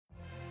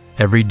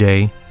Every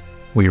day,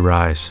 we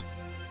rise,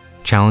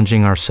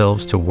 challenging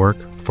ourselves to work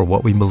for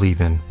what we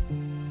believe in.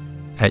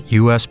 At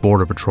U.S.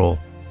 Border Patrol,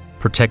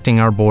 protecting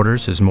our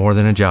borders is more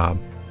than a job.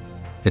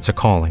 It's a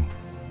calling.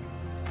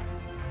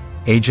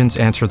 Agents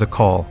answer the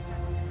call,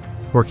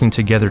 working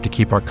together to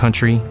keep our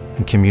country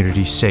and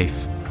communities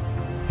safe.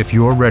 If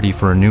you are ready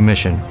for a new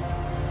mission,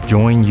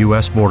 join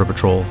U.S. Border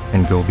Patrol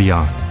and go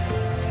beyond.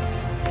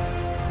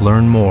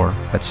 Learn more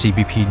at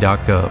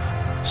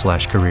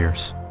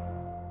cbp.gov/careers.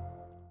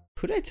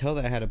 Who did I tell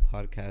that I had a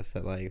podcast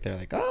that they're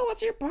like, oh,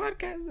 what's your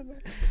podcast about?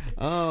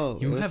 Oh,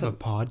 you have a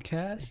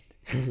podcast?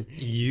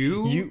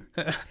 You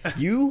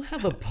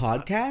have a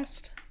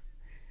podcast?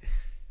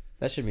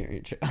 That should be your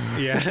intro.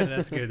 Yeah,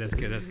 that's good.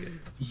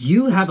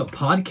 You have a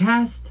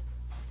podcast?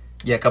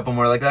 Yeah, a couple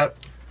more like that.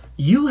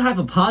 You have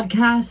a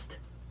podcast?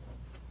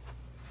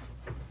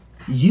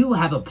 You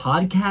have a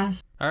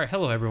podcast? All right,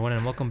 hello everyone,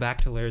 and welcome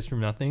back to Layers from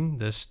Nothing,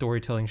 the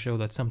storytelling show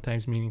that's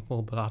sometimes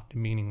meaningful but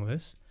often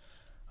meaningless.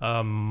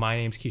 My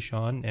name's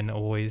Keyshawn, and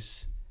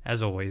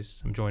as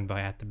always, I'm joined by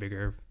At the Big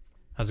Irv.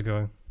 How's it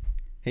going?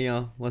 Hey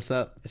y'all, what's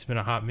up? It's been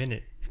a hot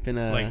minute. It's been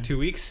like 2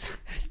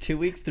 weeks. It's 2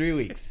 weeks, 3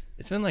 weeks.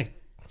 It's been like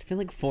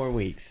 4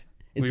 weeks.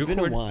 It's been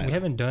a while. We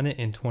haven't done it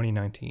in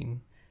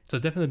 2019, so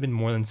it's definitely been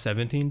more than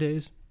 17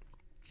 days.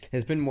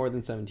 It's been more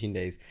than 17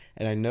 days,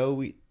 and I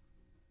know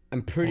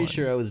I'm pretty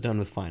sure I was done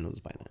with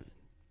finals by then.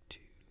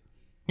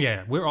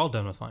 Yeah, we're all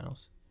done with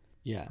finals.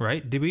 Yeah.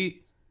 Right? Did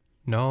we?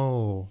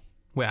 No.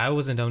 Wait, I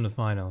wasn't done with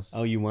finals.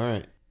 Oh, you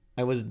weren't?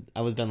 I was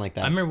done like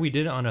that. I remember we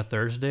did it on a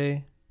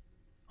Thursday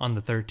on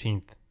the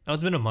 13th. Oh,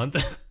 it's been a month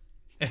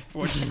and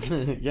 14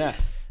 days. Yeah.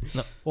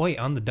 No, wait,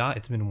 on the dot,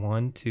 it's been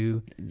 1,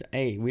 2.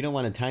 Hey, we don't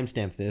want to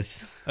timestamp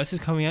this. This is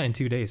coming out in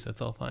 2 days, so it's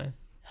all fine.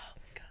 Oh,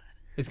 my God.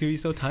 It's going to be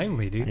so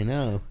timely, dude. I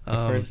know.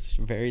 The first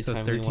very so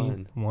timely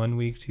 13, one. 1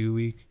 week, 2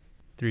 week,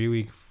 3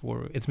 week,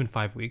 4. It's been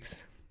 5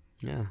 weeks.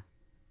 Yeah.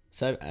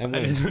 So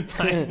It's been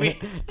 5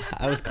 weeks.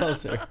 I was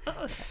closer.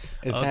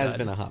 It has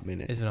been a hot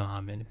minute. It's been a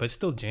hot minute, but it's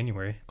still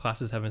January.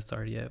 Classes haven't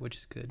started yet, which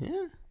is good.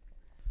 Yeah.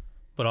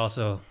 But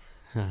also,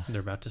 they're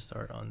about to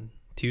start on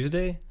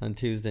Tuesday. On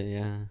Tuesday,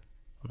 yeah.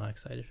 I'm not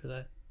excited for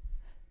that.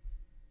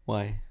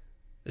 Why?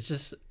 It's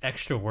just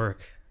extra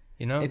work,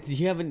 you know?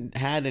 You haven't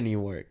had any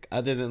work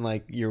other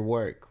than your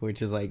work,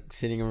 which is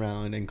sitting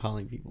around and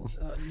calling people.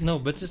 No,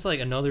 but it's just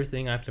another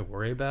thing I have to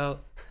worry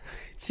about.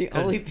 It's the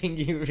only thing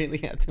you really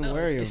have to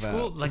worry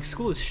about.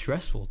 School is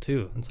stressful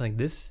too. It's like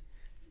this,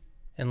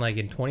 and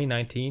in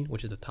 2019,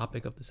 which is the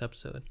topic of this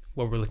episode,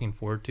 what we're looking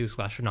forward to /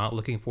 are not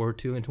looking forward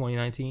to in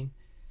 2019.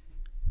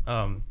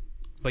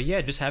 But yeah,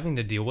 just having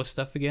to deal with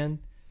stuff again,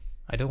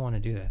 I don't want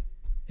to do that.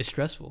 It's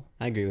stressful.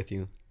 I agree with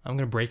you. I'm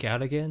gonna break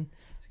out again.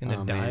 It's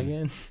gonna die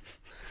again.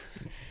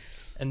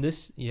 And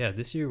this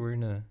year we're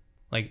gonna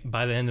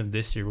by the end of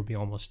this year we'll be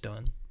almost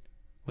done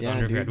with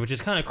undergrad, which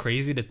is kind of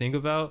crazy to think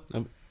about.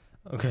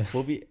 Okay.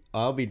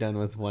 I'll be done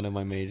with one of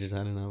my majors. I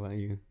don't know about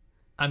you.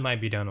 I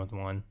might be done with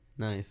one.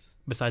 Nice.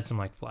 Besides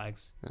some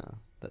flags. Oh,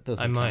 that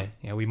doesn't. I might.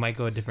 Yeah, we might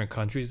go to different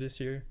countries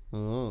this year.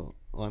 Oh,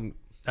 well,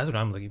 that's what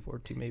I'm looking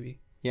forward to. Maybe.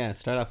 Yeah,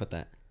 start off with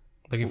that.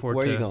 Looking forward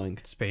Where to are you going?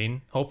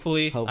 Spain.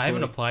 Hopefully. I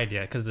haven't applied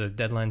yet because the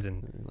deadline's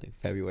in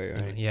February,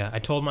 right? Yeah, I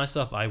told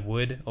myself I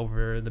would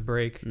over the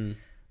break. But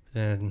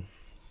then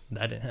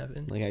that didn't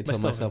happen. I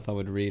told myself I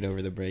would read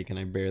over the break, and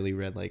I barely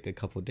read a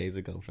couple of days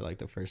ago for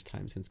the first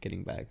time since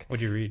getting back.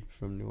 What'd you read?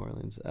 From New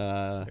Orleans.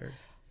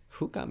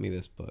 Who got me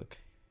this book?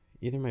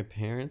 Either my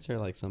parents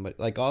or somebody.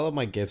 All of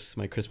my gifts,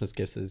 my Christmas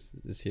gifts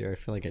this year. I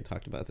feel like I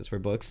talked about this for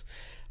books,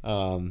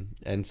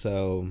 and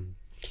so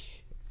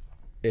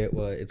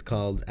it's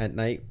called At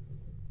Night.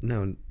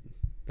 No,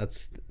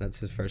 that's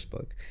his first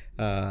book.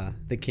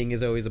 The King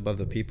is Always Above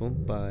the People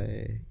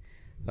by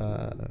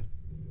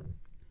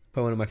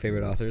one of my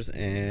favorite authors,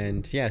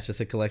 and yeah, it's just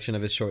a collection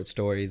of his short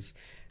stories.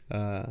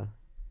 Yeah,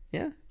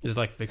 is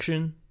it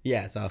fiction?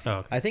 Yeah, it's all.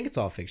 Okay. I think it's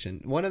all fiction.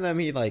 One of them,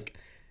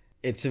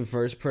 it's in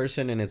first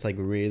person, and it's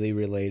really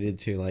related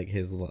to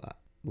his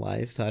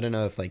life. So I don't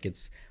know if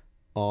it's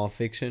all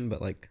fiction, but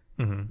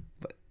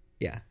but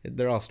yeah,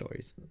 they're all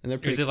stories, and they're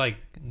pretty. Is it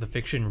the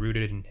fiction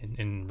rooted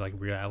in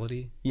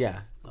reality?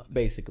 Yeah,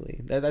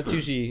 basically. That's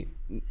usually.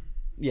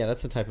 Yeah,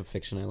 that's the type of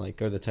fiction I like,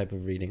 or the type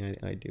of reading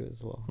I do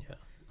as well. Yeah.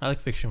 I like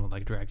fiction with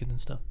dragons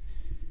and stuff.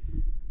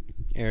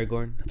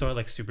 Aragorn. That's why I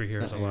like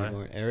superheroes a lot.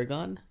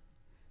 Aragon?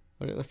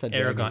 What's that?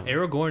 Aragorn.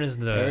 Aragorn is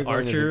the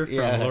archer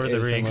from Lord of the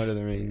Rings. From Lord of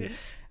the Rings.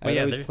 I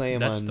always play him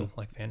that's on.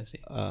 Still fantasy.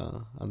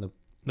 On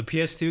the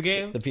PS2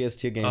 game. The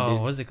PS2 game. Oh,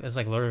 dude. what is it? It's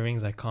Lord of the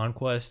Rings,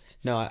 Conquest.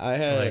 No, I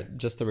had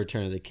just the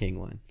Return of the King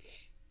one.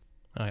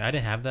 I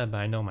didn't have that, but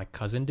I know my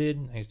cousin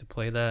did. I used to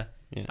play that.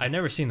 Yeah. I've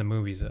never seen the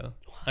movies though.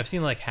 I've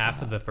seen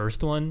half of the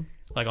first one,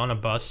 on a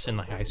bus in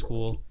high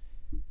school.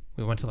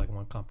 We went to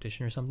one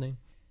competition or something,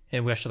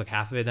 and we watched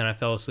half of it. Then I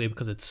fell asleep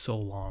because it's so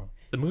long.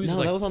 The movie's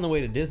that was on the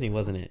way to Disney,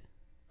 wasn't it?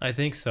 I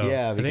think so.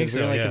 Yeah, because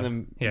we were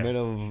in the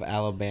middle of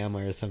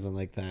Alabama or something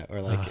like that, or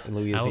in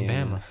Louisiana.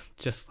 Alabama,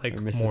 just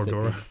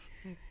Mordor.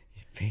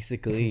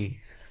 Basically,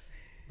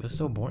 it was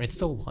so boring. It's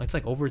so long. It's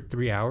over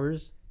 3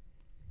 hours.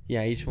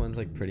 Yeah, each one's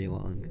like pretty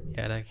long.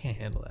 Yeah, I can't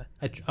handle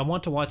that. I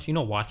want to watch,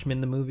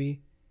 Watchmen the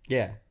movie.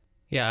 Yeah.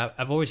 Yeah,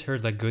 I've always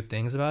heard like good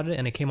things about it,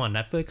 and it came on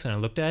Netflix, and I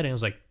looked at it, and it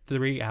was like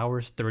 3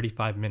 hours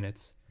 35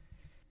 minutes.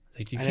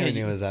 Like, I never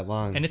knew it was that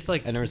long. And it's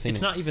like I never seen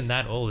it's it. not even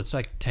that old. It's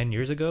like 10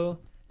 years ago.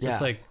 Yeah.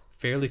 It's like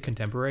fairly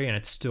contemporary, and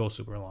it's still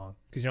super long.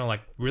 Because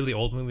like really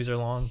old movies are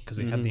long because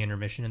they have the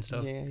intermission and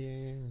stuff.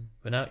 Yeah.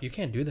 But now you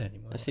can't do that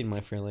anymore. I've seen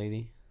My Fair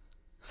Lady.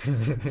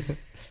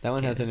 That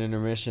one has an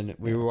intermission.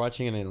 We were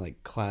watching it in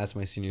like class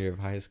my senior year of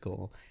high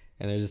school,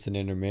 and there's just an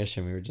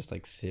intermission. We were just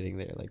like sitting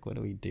there, like, what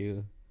do we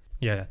do?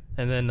 Yeah,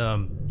 and then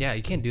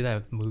you can't do that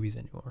with movies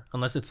anymore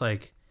unless it's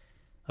like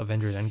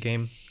Avengers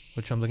Endgame,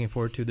 which I'm looking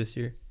forward to this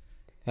year.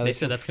 They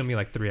said that's gonna be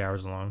like 3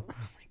 hours long,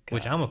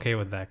 which I'm okay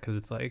with that because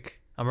it's like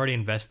I'm already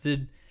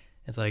invested.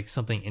 It's like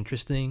something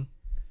interesting.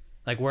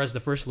 Like whereas the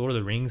first Lord of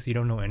the Rings, you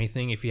don't know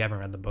anything if you haven't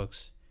read the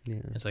books. Yeah.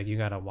 It's like you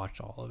gotta watch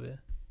all of it.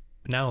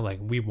 But now like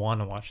we want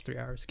to watch 3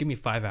 hours. Give me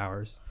 5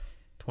 hours,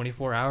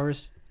 24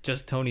 hours.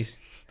 Just Tony's.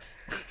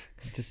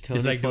 Just Tony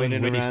like doing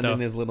floating witty around stuff.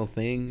 in his little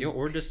thing.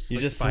 Or just You're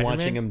like just Spider-Man.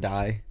 watching him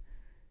die.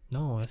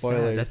 No, that's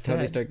Spoilers. sad. That's Tony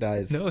sad. Stark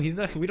dies. No, he's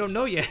not. We don't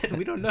know yet.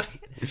 We don't know.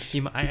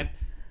 I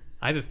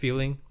have a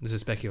feeling. This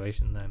is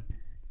speculation that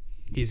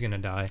he's gonna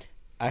die.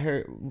 I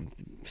heard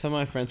some of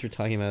my friends were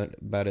talking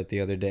about it the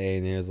other day,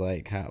 and it was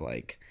like how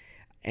like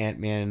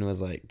Ant-Man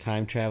was like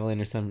time traveling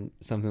or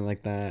something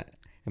like that,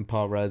 and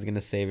Paul Rudd's gonna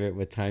save it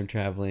with time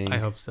traveling. I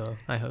hope so.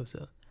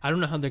 I don't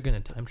know how they're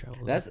gonna time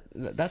travel. That's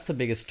the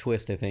biggest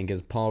twist, I think,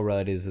 is Paul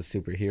Rudd is a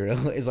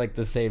superhero, is like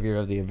the savior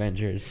of the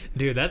Avengers.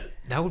 Dude, that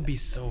would be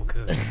so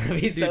good.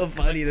 That'd be so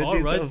funny. That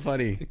dude's so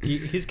funny.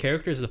 His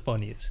character is the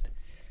funniest,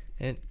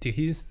 and dude,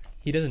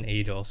 he doesn't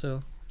age.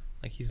 Also,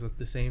 like he's looked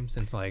the same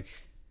since like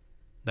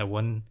that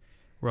one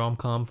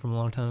rom-com from a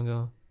long time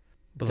ago.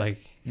 But like,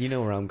 you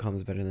know,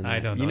 rom-coms better than I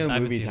don't know. You know I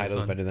haven't movie seen this titles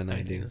one. better than I I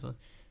haven't seen do. this one.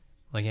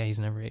 Like, yeah, he's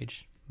never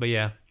aged. But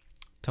yeah,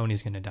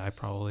 Tony's gonna die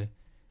probably.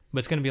 But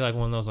it's gonna be like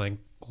one of those like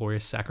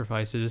glorious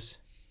sacrifices.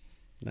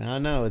 I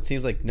don't know. It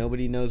seems like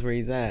nobody knows where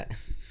he's at.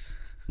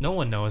 No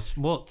one knows.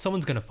 Well,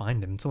 someone's gonna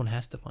find him. Someone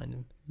has to find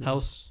him. How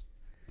else?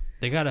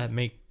 They gotta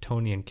make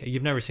Tony and Cap.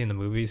 You've never seen the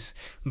movies,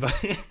 but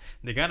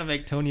they gotta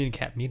make Tony and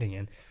Cap meet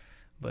again.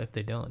 But if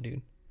they don't,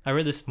 dude, I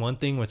read this one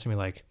thing which me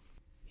like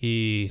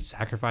he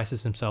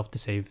sacrifices himself to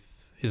save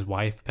his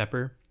wife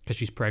Pepper because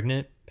she's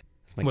pregnant.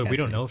 That's my Wait, we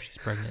cat's don't name. know if she's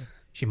pregnant.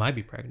 She might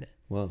be pregnant.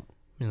 Well,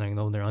 I mean, like,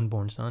 no, their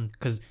unborn son.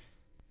 Because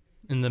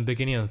in the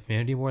beginning of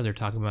Infinity War, they're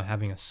talking about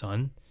having a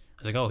son.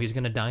 I was like, oh, he's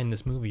gonna die in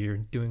this movie. You're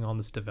doing all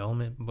this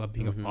development about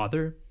being a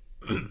father,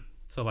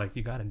 so like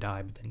you gotta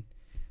die. But then,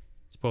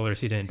 spoilers,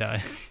 he didn't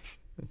die.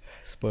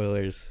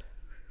 spoilers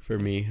for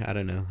me. I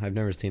don't know. I've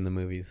never seen the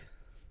movies.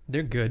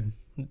 They're good.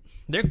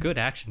 They're good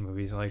action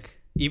movies. Like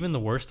even the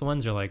worst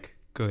ones are like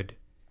good,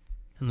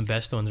 and the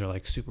best ones are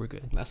like super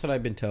good. That's what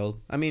I've been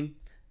told. I mean,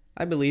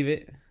 I believe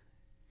it.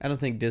 I don't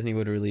think Disney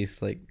would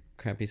release like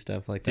crappy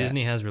stuff like that.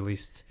 Disney has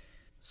released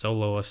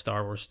Solo, a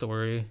Star Wars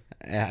story.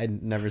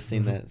 I'd never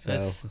seen that, so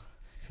That's-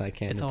 I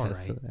can't It's all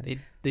attest right. to that.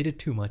 They did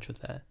too much with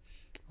that.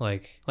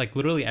 Like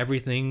literally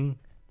everything,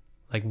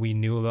 like we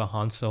knew about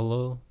Han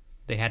Solo,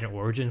 they had an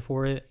origin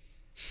for it.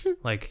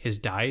 Like his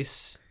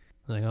dice,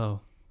 like oh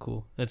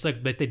cool. It's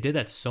like but they did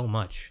that so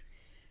much.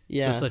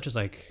 Yeah, So it's not just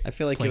like I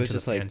feel like it playing was to the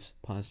just like fans.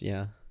 pause.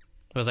 Yeah,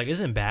 It was like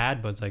isn't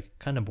bad, but it's like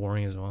kind of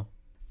boring as well.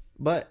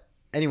 but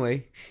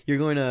anyway, you're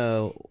going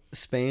to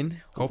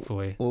Spain.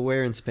 Hopefully, Well,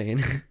 where in Spain?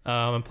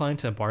 I'm applying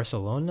to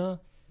Barcelona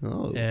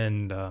Oh,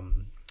 and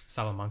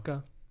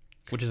Salamanca,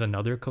 which is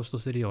another coastal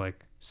city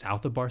like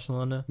south of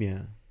Barcelona.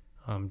 yeah.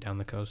 Down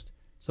the coast.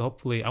 So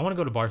hopefully, I want to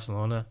go to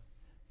Barcelona,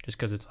 just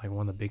because it's like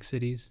one of the big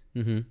cities.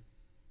 Mm-hmm.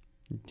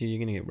 Dude, you're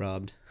gonna get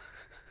robbed.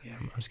 Yeah,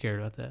 I'm scared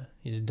about that.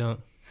 You just don't.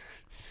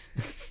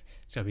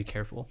 Just gotta be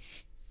careful.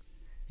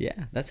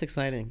 Yeah, that's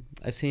exciting.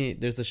 I've seen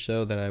there's a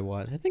show that I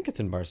watched. I think it's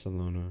in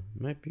Barcelona.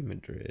 It might be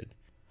Madrid.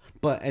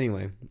 But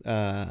anyway,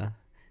 yeah,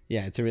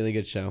 it's a really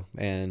good show,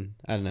 and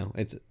I don't know.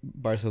 It's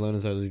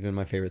Barcelona's always been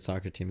my favorite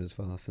soccer team as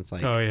well since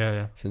like Oh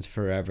yeah. since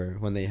forever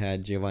when they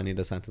had Giovanni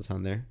Dos Santos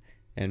on there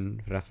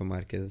and Rafa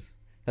Marquez.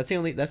 I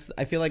feel like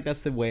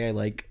that's the way I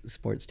like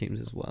sports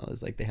teams as well.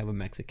 Is like they have a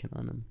Mexican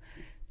on them.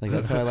 Like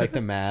that's how I like the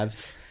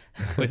Mavs.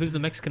 Wait, who's the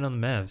Mexican on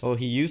the Mavs? Oh,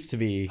 he used to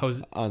be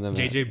Jose- on the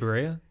JJ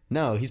Barea?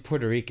 No, he's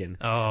Puerto Rican.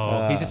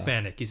 Oh, he's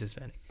Hispanic. He's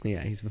Hispanic.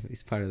 Yeah,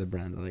 he's part of the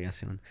brand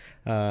delegación.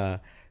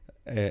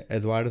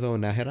 Eduardo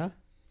Nájera.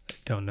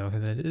 Don't know who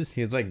that is.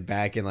 He was like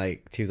back in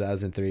like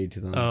 2003,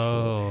 2004.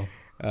 Oh,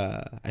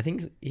 I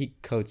think he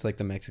coached like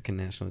the Mexican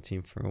national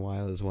team for a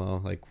while as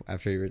well, like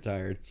after he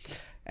retired.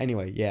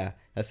 Anyway, yeah,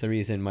 that's the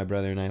reason my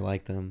brother and I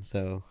like them.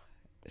 So,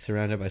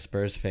 surrounded by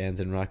Spurs fans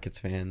and Rockets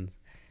fans,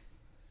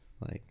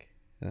 like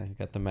I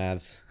got the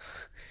Mavs.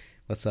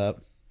 What's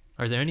up?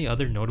 are there any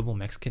other notable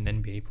Mexican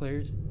NBA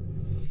players?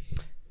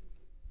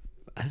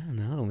 I don't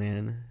know,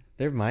 man.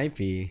 There might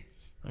be.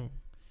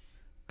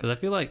 Because I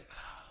feel like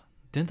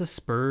didn't the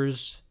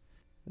Spurs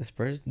The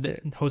Spurs.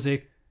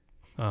 Jose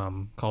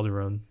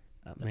Calderon?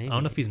 Maybe. I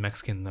don't know if he's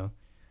Mexican though.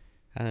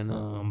 I don't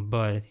know.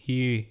 But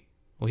he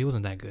Well, he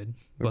wasn't that good.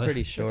 We're but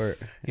pretty short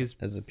he's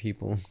as a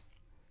people.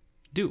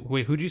 dude.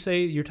 Wait, who'd you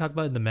say you're talking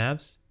about in the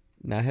Mavs?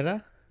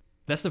 Nahira?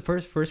 That's the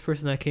first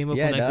person that came up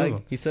Yeah, when I Googled.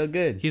 dog. He's so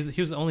good. He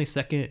was the only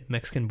second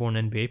Mexican-born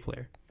NBA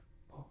player.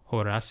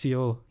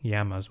 Horacio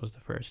Llamas was the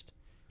first.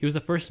 He was the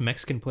first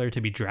Mexican player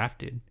to be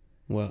drafted,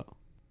 Whoa.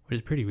 which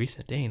is pretty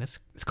recent. Dang, it's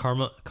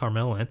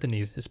Carmelo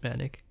Anthony's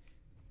Hispanic,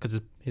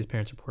 because his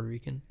parents are Puerto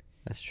Rican.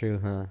 That's true,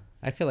 huh?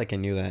 I feel like I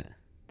knew that.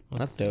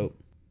 That's dope.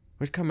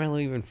 Where's Carmelo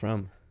even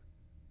from?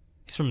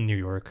 He's from New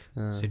York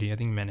City. I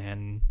think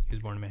Manhattan. He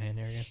was born in Manhattan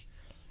area.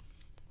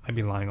 I'd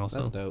be lying also.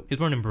 That's dope. He was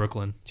born in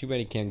Brooklyn. Too bad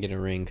he can't get a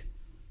ring.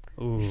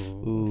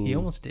 Ooh. He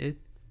almost did.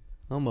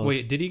 Almost.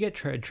 Wait, did he get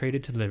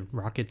traded to the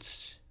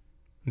Rockets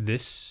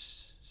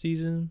this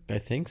season? I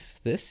think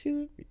this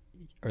year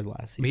or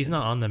last season. But he's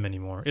not on them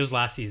anymore. It was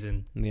last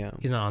season. Yeah.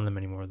 He's not on them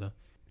anymore though.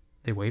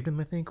 They waived him,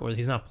 I think, or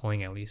he's not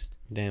playing at least.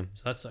 Damn.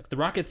 So that sucks. The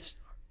Rockets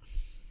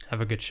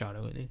have a good shot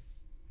at winning.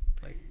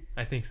 Like,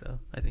 I think so.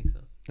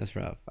 That's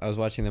rough. I was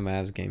watching the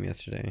Mavs game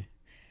yesterday.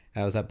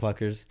 I was at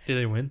Pluckers. Did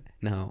they win?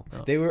 No.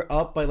 Oh. They were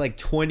up by like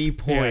 20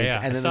 points, yeah,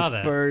 and then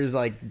the Spurs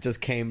like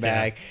just came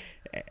back.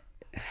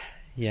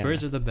 Yeah.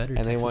 Spurs are the better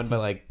and they Texas won by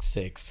team. like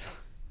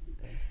 6.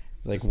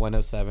 It's like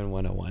 107,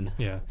 101.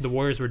 Yeah. The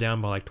Warriors were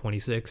down by like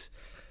 26,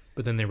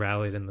 but then they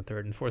rallied in the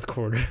third and fourth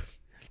quarter. Of And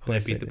they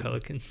course beat they the did.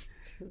 Pelicans.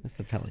 That's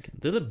the Pelicans.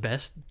 They're the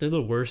best. They're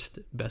the worst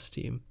best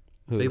team.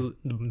 Who?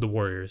 The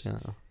Warriors.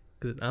 Oh.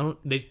 'Cause I don't.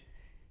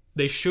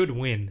 They should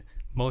win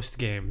most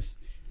games.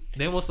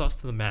 They almost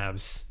lost to the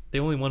Mavs. They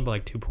only won by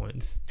like 2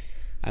 points.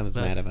 I was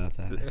mad about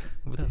that.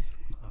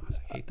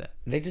 I hate that.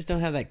 They just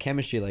don't have that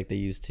chemistry like they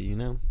used to, you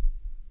know?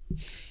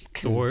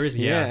 The Warriors,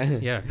 yeah,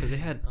 Yeah. because they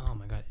had. Oh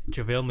my God,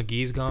 JaVale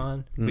McGee's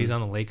gone. But he's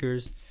on the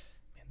Lakers.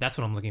 Man, that's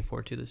what I'm looking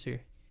forward to this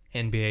year.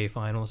 NBA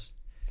Finals,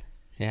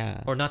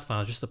 Yeah. or not the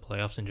finals, just the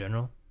playoffs in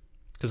general.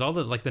 Because all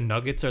the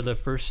Nuggets are the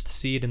first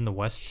seed in the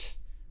West,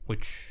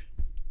 which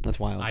That's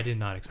wild. I did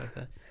not expect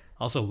that.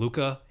 Also,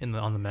 Luka on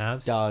the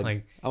Mavs, Dog.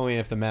 like I mean,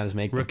 if the Mavs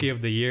make rookie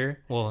of the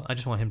year. Well, I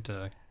just want him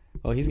to.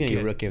 Oh, he's going to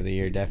Get- get Rookie of the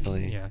Year,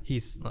 definitely. Yeah,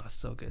 he's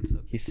so good.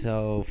 He's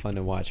so fun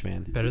to watch,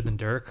 man. Better than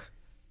Dirk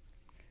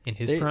in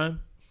his They-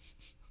 prime.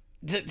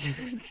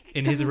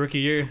 In his rookie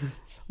year.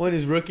 When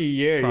his rookie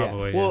year,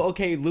 Probably, yeah. Well,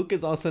 okay, Luke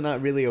is also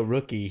not really a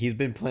rookie. He's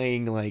been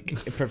playing like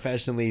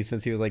professionally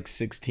since he was like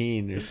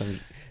 16 or something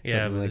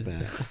but like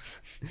that.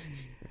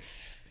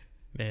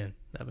 Man,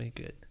 that'd be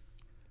good.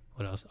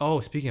 What else? Oh,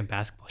 speaking of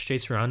basketball, Shea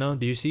Serrano,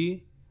 do you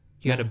see?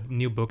 He got a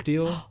new book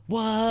deal.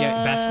 What?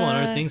 Yeah, basketball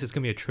and other things. It's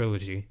gonna be a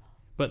trilogy,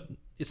 but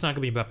it's not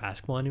gonna be about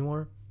basketball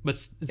anymore. But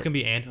it's gonna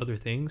be and other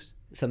things.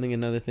 Something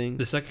another thing.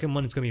 The second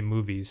one is gonna be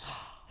movies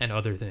and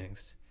other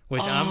things,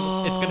 which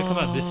it's gonna come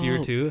out this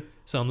year too.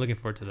 So I'm looking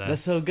forward to that.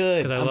 That's so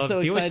good. Because I'm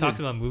so he always excited. talks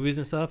about movies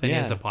and stuff, and he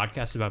Yeah. has a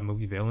podcast about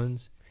movie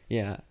villains.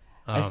 Yeah.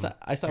 I stopped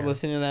yeah.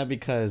 listening to that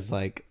because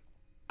like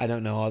I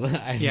don't know all the.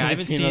 I Yeah, I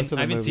haven't seen most of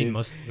the movies. seen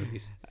most of the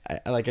movies.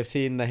 I've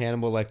seen the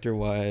Hannibal Lecter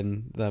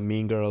one, the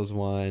Mean Girls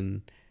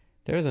one.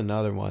 There was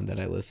another one that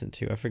I listened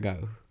to. I forgot.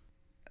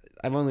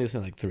 I've only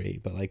listened to like 3,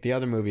 but like the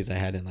other movies I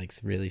hadn't like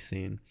really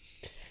seen.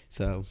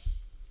 So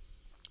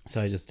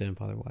I just didn't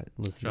bother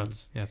listening.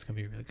 Yeah, it's gonna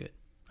be really good.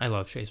 I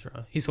love Shea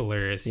Serrano. He's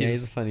hilarious. Yeah,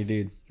 he's a funny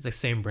dude. He's like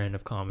same brand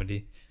of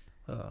comedy.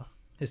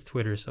 His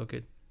Twitter is so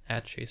good.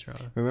 At Shea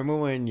Serrano. Remember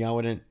when y'all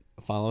wouldn't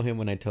follow him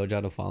when I told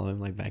y'all to follow him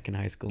like back in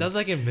high school? That was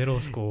like in middle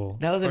school.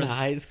 That was in Or-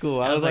 high school.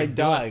 I I was was like, like,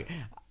 dog.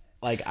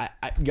 Like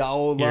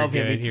y'all will You're love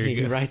him. good, you're He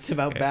good. writes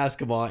about Okay.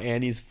 basketball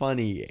and he's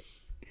funny.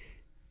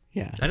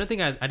 Yeah, I don't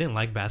think I didn't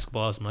like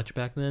basketball as much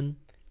back then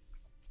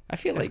I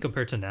feel as like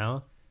compared to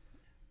now.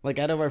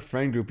 out of our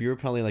friend group, you were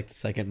probably like the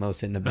second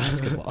most into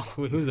basketball.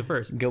 Who's the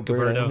first?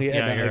 Gilberto. Yeah,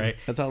 Yeah, you're like, right.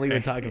 That's all we were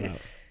talking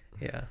about.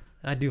 Yeah,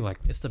 I do like.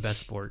 It's the best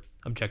sport,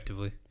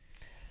 objectively.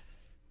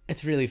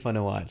 It's really fun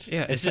to watch.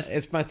 Yeah,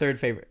 it's my third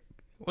favorite.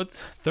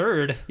 What's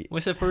third?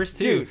 What's the first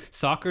two? Dude.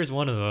 Soccer's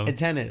one of them. And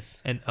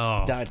tennis. And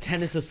Dog,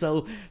 tennis is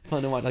so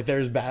fun to watch. Like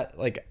there's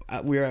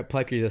we were at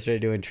Pluckers yesterday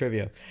doing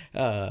trivia,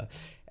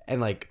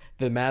 and like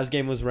the Mavs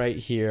game was right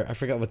here. I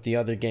forgot what the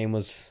other game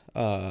was.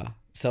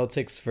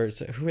 Celtics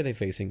versus who were they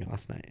facing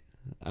last night?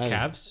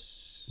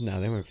 Cavs.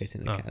 No, they weren't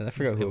facing the Oh, Cavs. I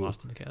forgot they who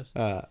lost to the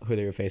Cavs. who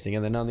they were facing.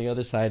 And then on the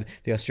other side,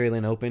 the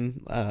Australian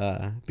Open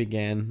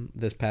began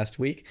this past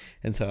week,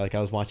 and so like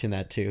I was watching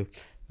that too.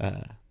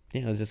 Yeah,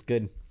 it was just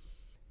good.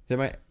 There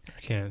might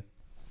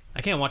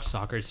I can't watch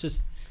soccer. It's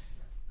just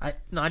I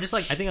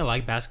think I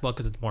like basketball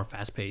because it's more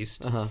fast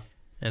paced. And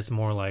it's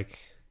more like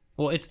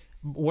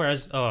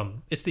whereas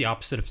it's the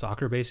opposite of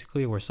soccer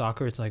basically, where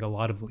soccer it's like a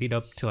lot of lead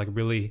up to like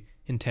really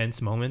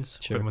intense moments.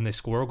 Sure. But when they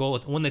score a goal,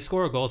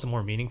 it's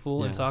more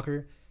meaningful in Yeah.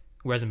 soccer.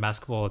 Whereas in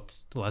basketball,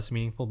 it's less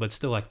meaningful, but it's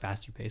still like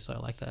faster paced. So I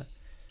like that.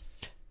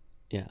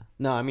 Yeah.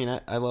 No, I mean,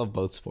 I love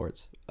both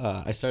sports.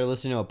 I started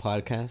listening to a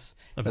podcast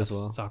About as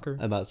well. soccer?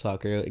 About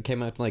soccer. It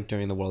came out like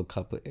during the World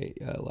Cup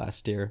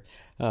last year,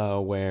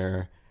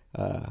 where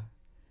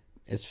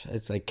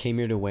it's like came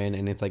here to win,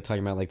 and it's like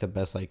talking about like the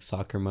best like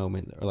soccer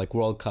moment or like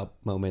World Cup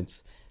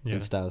moments Yeah.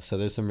 and stuff. So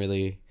there's some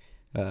really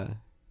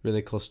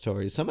really cool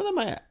stories. Some of them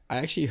I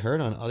actually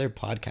heard on other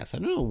podcasts. I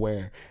don't know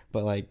where,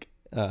 but like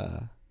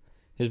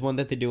there's one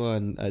that they do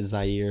on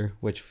Zaire,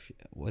 which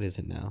what is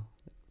it now?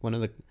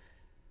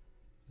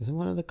 Is it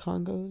one of the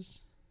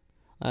Congos?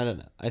 I don't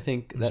know. I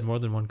think There's more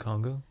than one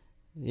Congo.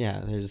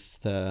 Yeah, there's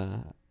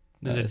the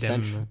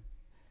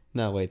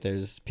No, wait.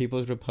 There's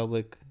People's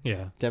Republic.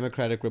 Yeah.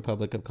 Democratic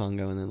Republic of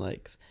Congo, and then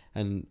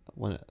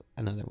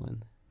another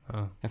one.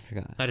 Oh, I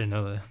forgot. I didn't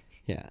know that.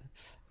 Yeah,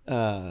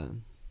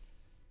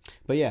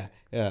 but yeah,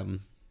 it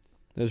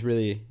was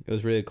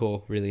really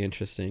cool, really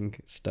interesting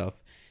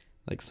stuff.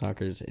 Like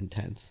soccer's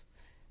intense.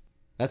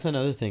 That's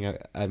another thing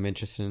I'm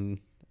interested in.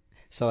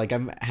 So like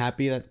I'm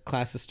happy that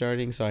class is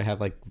starting, so I have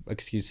like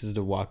excuses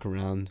to walk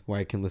around where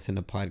I can listen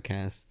to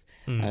podcasts.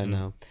 Mm-hmm. I don't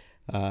know.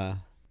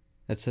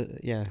 It's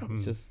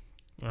just.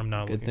 I'm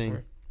not looking for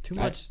it. Too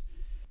much.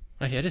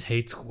 I just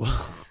hate school.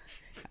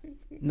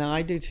 No,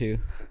 I do too.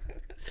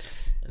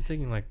 I'm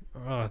taking like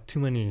too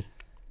many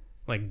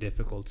like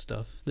difficult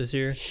stuff this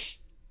year. Just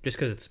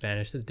because it's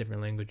Spanish, it's a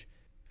different language.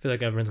 I feel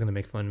like everyone's gonna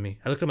make fun of me.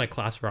 I looked at my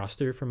class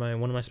roster for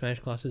one of my Spanish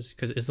classes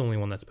because it's the only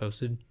one that's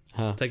posted.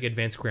 It's like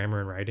advanced grammar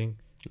and writing,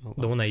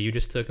 the one that you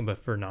just took, but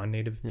for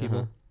non-native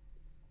people.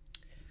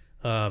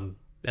 And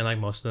like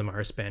most of them are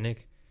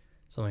Hispanic,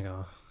 so I'm like,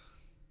 oh,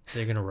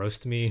 they're gonna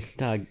roast me.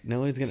 Dog,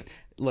 nobody's gonna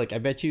look. I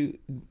bet you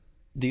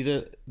these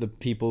are the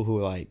people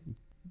who like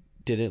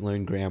didn't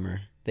learn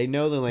grammar. They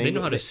know the language. They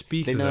know how to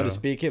speak. They know how to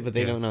speak it, but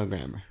they don't know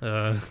grammar.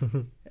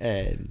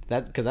 And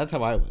that's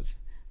how I was.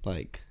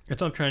 Like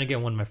that's why I'm trying to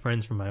get one of my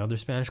friends from my other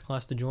Spanish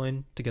class to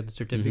join to get the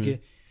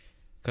certificate.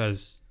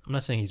 Because I'm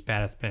not saying he's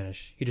bad at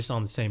Spanish. He's just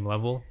on the same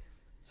level.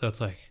 So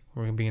it's like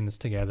we're gonna be in this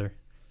together.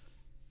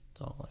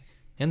 It's all like,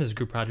 and there's a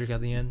group project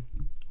at the end.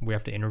 We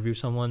have to interview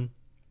someone.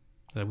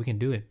 Like we can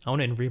do it. I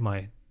want to interview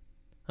my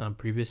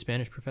previous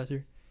Spanish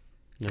professor.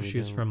 She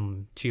was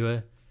from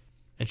Chile,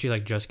 and she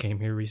like just came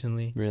here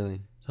recently.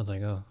 Really? So I was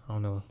like, oh, I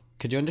don't know.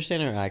 Could you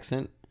understand her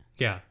accent?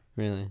 Yeah.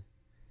 Really?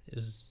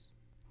 What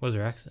was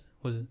her accent?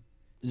 Was it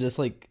just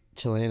like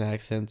Chilean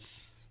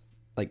accents?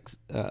 Like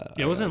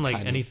it wasn't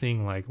like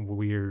anything like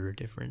weird or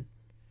different.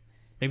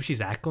 Maybe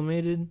she's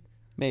acclimated.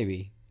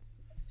 Maybe.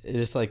 It's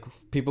just like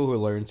people who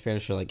learn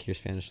Spanish or like hear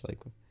Spanish like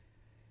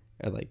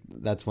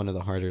that's one of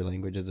the harder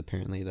languages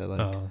apparently to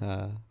like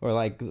or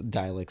like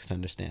dialects to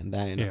understand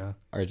that and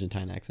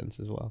Argentine accents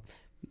as well.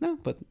 No,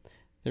 but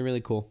they're really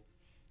cool.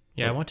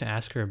 Yeah, I want to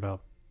ask her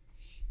about.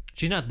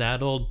 She's not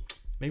that old,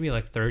 maybe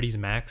like 30s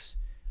max.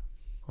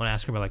 I want to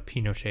ask her about like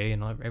Pinochet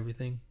and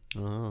everything.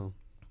 Oh,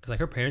 because like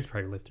her parents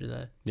probably lived through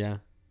that. Yeah,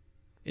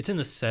 it's in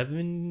the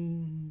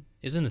 70s.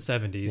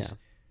 Yeah,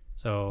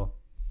 so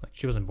like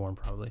she wasn't born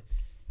probably.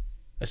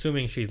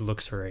 Assuming she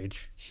looks her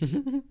age,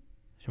 she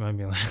might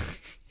be like.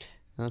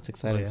 That's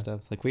exciting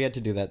stuff. Like we had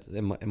to do that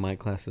in my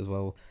class as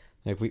well.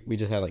 Like we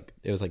just had like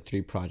it was like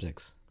 3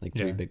 projects, like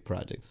 3 big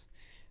projects.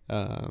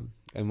 And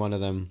one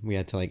of them we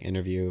had to like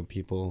interview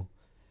people,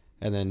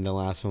 and then the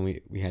last one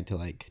we had to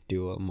like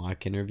do a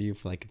mock interview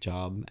for like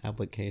job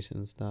application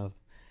and stuff,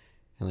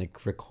 and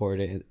like record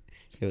it.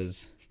 It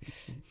was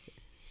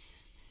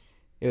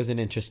an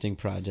interesting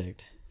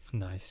project.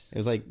 Nice. It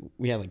was like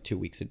we had like 2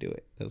 weeks to do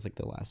it. That was like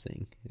the last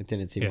thing. It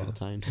didn't seem well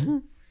timed.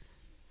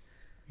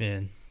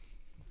 Man,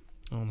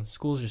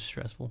 school's just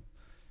stressful.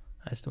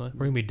 We're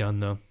gonna be done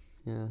though.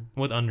 Yeah.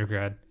 With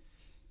undergrad,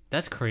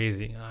 that's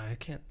crazy. I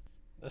can't.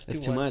 That's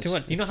too much.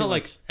 You know how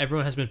like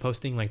everyone has been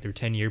posting like their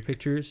 10-year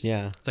pictures?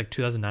 Yeah. It's like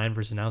 2009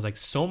 versus now. It's like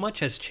so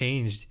much has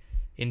changed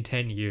in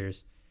 10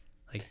 years.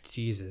 Like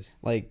Jesus.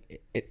 Like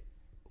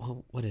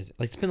what is it?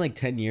 Like it's been like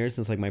 10 years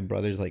since like my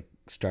brother's like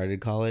started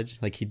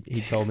college. Like he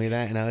told me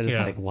that, and I was just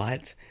like,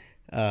 what?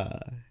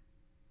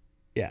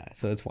 Yeah.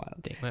 So it's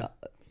wild.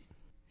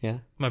 Yeah.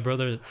 My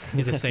brother,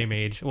 he's the same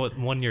age. Well,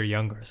 1 year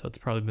younger, so it's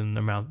probably been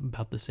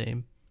about the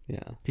same.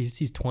 Yeah.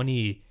 He's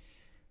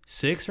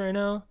 26 right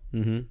now.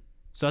 Mm-hmm.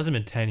 So it hasn't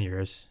been 10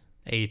 years,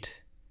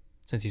 8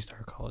 since he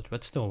started college, but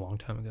it's still a long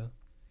time ago.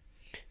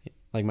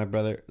 Like my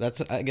brother,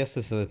 I guess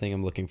this is the thing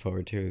I'm looking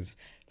forward to is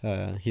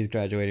he's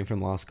graduating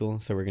from law school,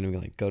 so we're gonna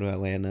like go to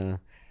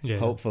Atlanta. Yeah.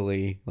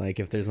 Hopefully, like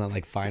if there's not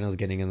like finals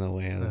getting in the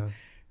way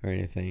or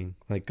anything,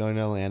 like going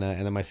to Atlanta,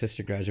 and then my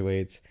sister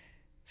graduates,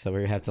 so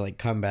we have to like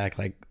come back.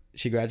 Like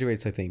she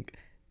graduates, I think,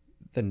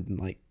 then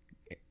like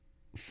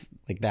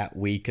that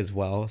week as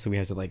well, so we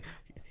have to like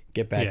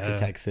get back to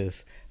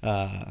Texas.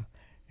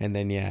 And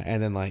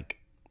then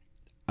like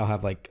I'll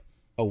have like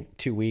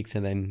 2 weeks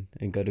and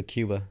go to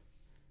Cuba.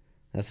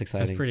 That's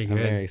exciting. That's pretty good.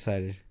 I'm very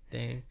excited.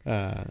 Dang.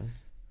 I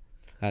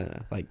don't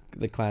know. Like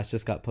the class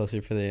just got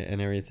posted for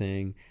and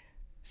everything.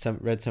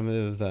 Read some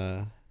of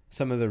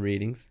the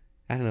readings.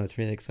 I don't know. It's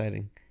really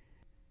exciting,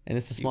 and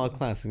it's a small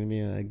class. It's gonna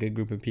be a good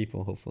group of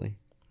people, hopefully.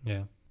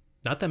 Yeah,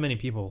 not that many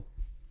people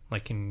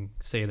like can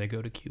say they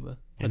go to Cuba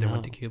or they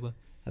went to Cuba.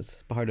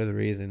 That's part of the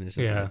reason. It's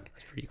just like,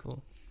 it's pretty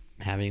cool.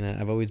 Having that,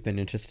 I've always been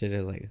interested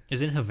in like.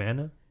 Is it in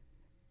Havana?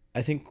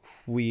 I think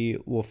we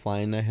will fly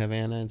into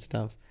Havana and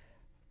stuff,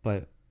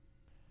 but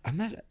I'm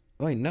not.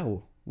 Wait,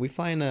 no, we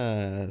fly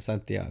in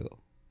Santiago.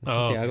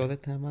 Santiago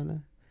de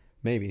Havana,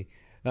 maybe.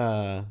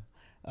 But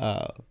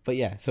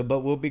yeah, but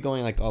we'll be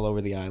going like all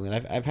over the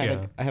island.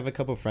 I have a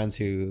couple friends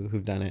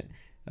who've done it,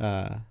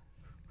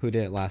 who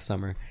did it last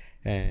summer,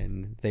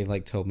 and they've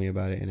like told me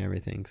about it and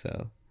everything.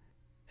 So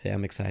yeah,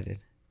 I'm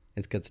excited.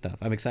 It's good stuff.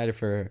 I'm excited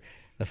for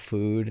the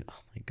food. Oh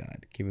my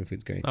god, Cuban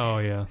food's great. Oh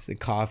yeah. It's the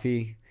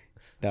coffee,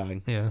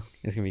 dog. Yeah.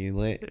 It's gonna be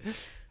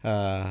lit.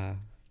 Yeah,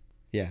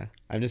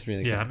 I'm just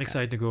really excited. Yeah, I'm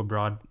excited to go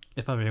abroad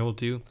if I'm able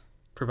to,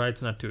 provided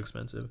it's not too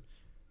expensive.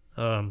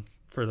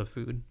 For the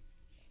food.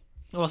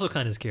 I'm also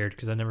kind of scared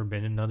because I've never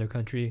been in another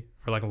country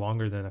for like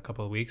longer than a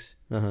couple of weeks.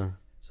 So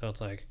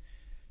it's like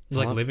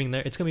living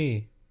there. It's gonna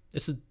be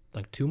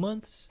like 2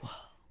 months.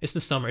 It's the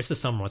summer. It's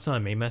not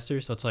a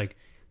Maymester, so it's like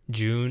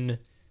June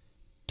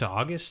to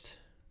August.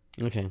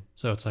 Okay.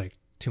 So it's like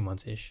 2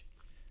 months ish.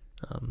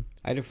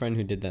 I had a friend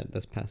who did that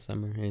this past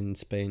summer in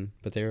Spain,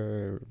 but they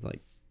were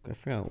like, I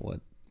forgot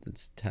what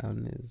this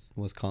town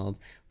was called.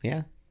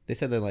 Yeah, they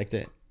said they liked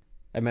it.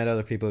 I met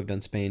other people who've done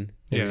Spain.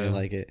 They really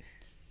like it.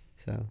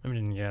 So I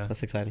mean, yeah,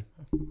 that's exciting.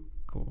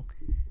 Cool.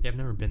 Yeah, I've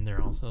never been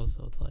there also,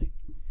 so it's like,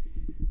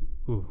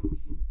 ooh.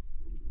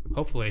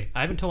 Hopefully,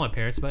 I haven't told my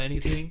parents about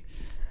anything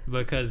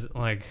because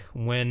like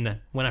when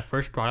I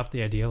first brought up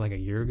the idea like a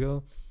year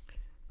ago,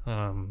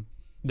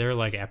 they're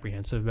like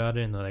apprehensive about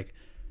it and they're like,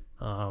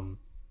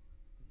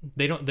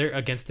 they're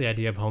against the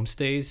idea of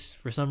homestays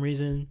for some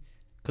reason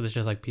because it's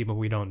just like people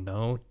we don't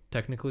know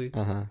technically.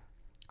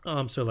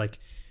 So like,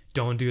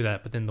 don't do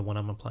that. But then the one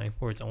I'm applying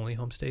for, it's only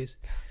homestays.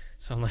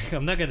 So I'm like,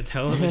 I'm not gonna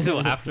tell them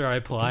until after I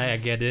apply, I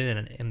get in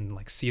and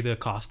like see the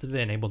cost of it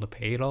and able to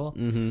pay it all.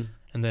 And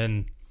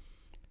then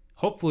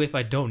hopefully, if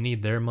I don't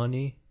need their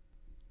money,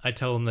 I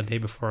tell them the day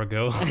before I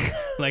go,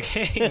 like,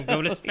 hey, I'm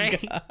going to Spain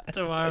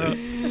tomorrow.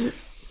 I'm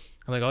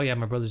like, oh yeah,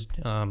 my brother's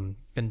gonna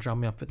drop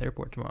me off at the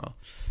airport tomorrow.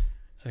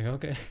 It's like,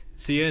 okay,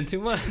 see you in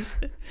 2 months.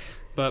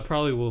 But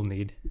probably will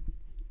need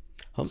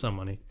some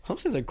money.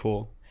 Homestays are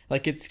cool.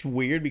 Like, it's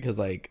weird because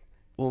like,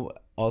 well,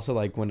 also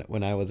like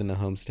when I was in a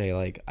homestay,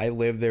 like I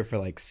lived there for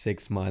like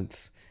 6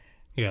 months.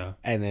 Yeah.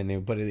 And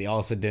then but it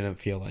also didn't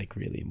feel like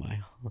really my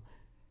home.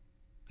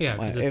 Yeah,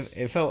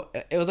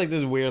 it was like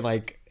this weird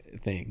like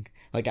thing.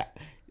 Like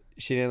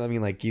she didn't let me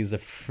like use the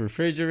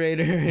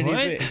refrigerator or anything.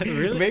 What?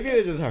 Really? Maybe it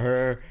was just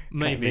her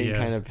being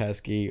kind of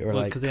pesky or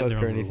like cook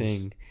or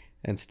anything rules.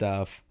 And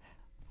stuff.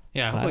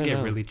 Yeah, I hope I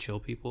get really chill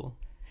people.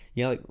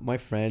 Yeah, like my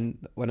friend,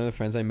 one of the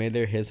friends I made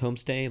there, his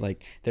homestay,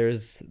 like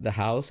there's the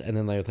house and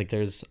then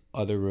there's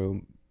other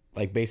room,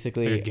 like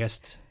basically like a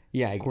guest.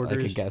 Yeah,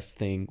 quarters. Like a guest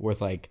thing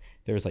with like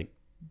there's like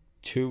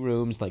 2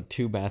 rooms, like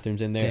 2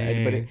 bathrooms in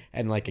there,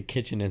 and like a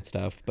kitchen and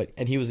stuff.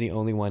 And he was the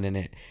only one in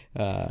it.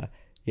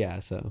 Yeah,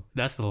 so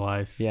that's the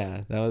life.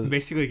 Yeah, that was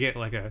basically get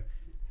like a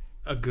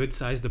good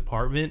sized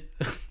apartment.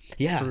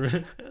 Yeah,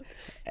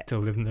 to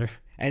live in there.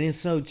 And it's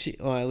so cheap.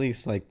 Well, at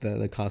least like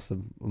the cost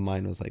of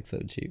mine was like so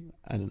cheap.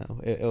 I don't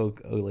know. It'll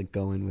like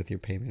go in with your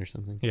payment or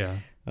something. Yeah.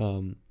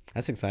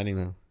 That's exciting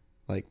though.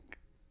 Like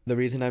the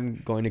reason I'm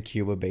going to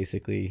Cuba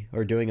basically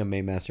or doing a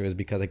Maymaster is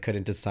because I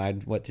couldn't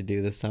decide what to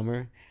do this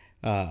summer.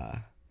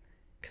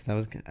 Because I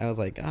was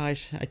like, oh,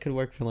 I could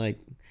work for like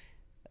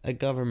a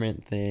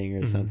government thing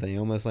or something.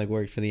 Almost like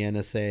worked for the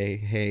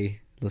NSA. Hey,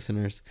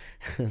 listeners.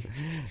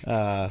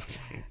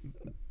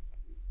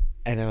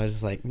 And I was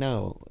just like,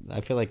 no,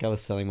 I feel like I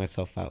was selling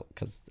myself out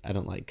because I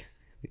don't like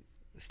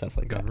stuff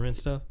like government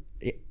stuff?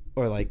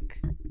 Or like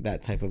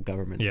that type of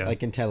government,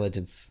 like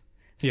intelligence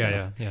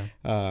stuff. Yeah.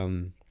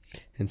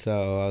 And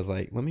so I was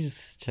like, let me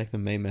just check the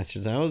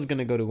Maymasters. And I was going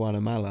to go to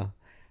Guatemala.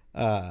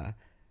 And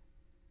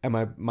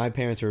my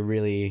parents were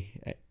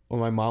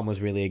my mom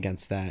was really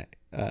against that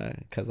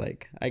because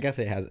like, I guess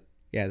it has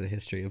a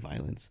history of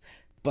violence.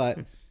 But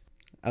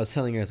I was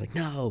telling her, I was like,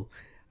 no.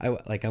 I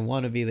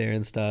want to be there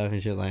and stuff,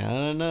 and she was like, I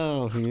don't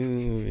know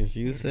if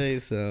you say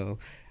so.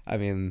 I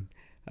mean,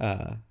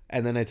 and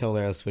then I told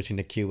her I was switching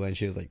to Cuba, and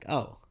she was like,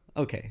 oh,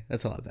 okay,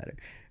 that's a lot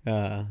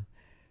better.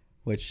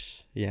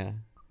 Which, yeah,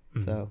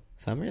 so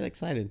I'm really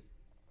excited.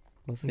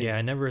 We'll see. Yeah,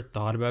 I never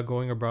thought about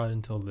going abroad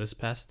until this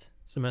past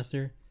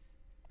semester,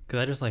 because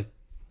I just like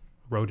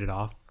wrote it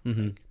off.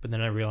 But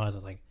then I realized I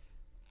was like,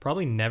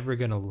 probably never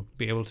gonna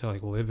be able to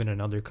like live in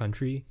another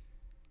country,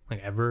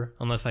 like ever,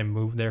 unless I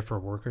move there for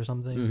work or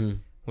something.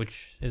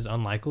 Which is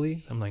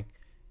unlikely. I'm like,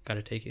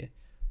 gotta take it.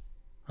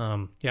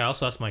 Yeah, I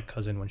also asked my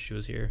cousin when she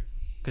was here,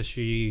 because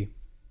she's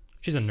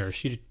a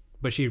nurse.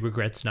 But she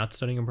regrets not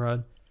studying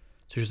abroad.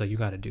 So she's like, you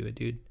gotta do it,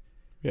 dude.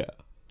 Yeah.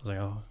 I was like,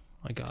 oh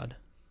my god.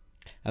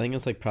 I think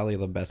it's like probably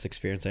the best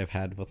experience I've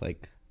had with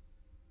like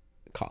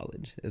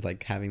college is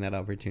like having that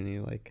opportunity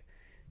to like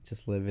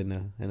just live in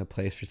a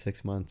place for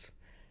 6 months.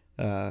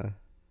 Yeah.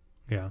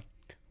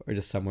 Or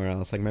just somewhere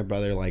else. Like my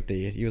brother liked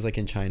it. He was like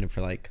in China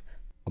for like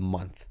a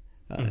month.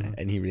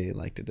 And he really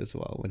liked it as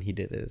well when he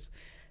did his.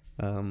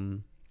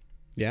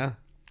 Yeah,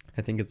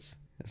 I think it's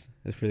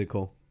really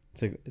cool.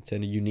 It's a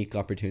unique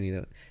opportunity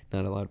that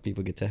not a lot of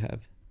people get to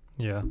have.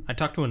 Yeah, I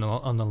talked to an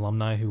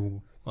alumni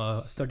who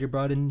studied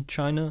abroad in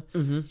China.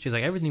 She's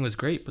like, everything was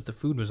great, but the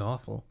food was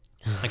awful.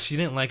 Like she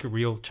didn't like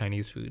real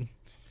Chinese food.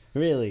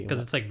 Really?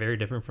 Because it's like very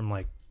different from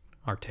like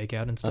our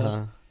takeout and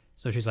stuff.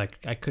 So she's like,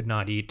 I could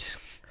not eat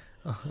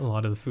a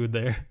lot of the food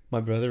there.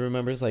 My brother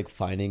remembers like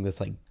finding this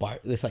like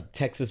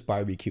Texas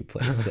barbecue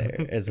place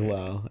there as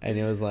well, and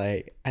it was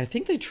like I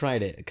think they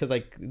tried it because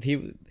like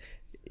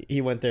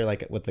he went there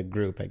like with a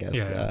group, I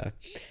guess,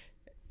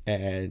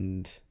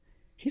 and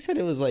he said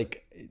it was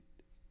like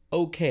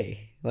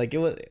okay, like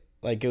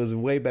it was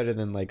way better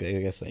than like I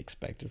guess they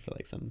expected for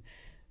like some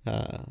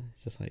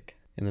it's just like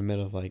in the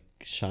middle of like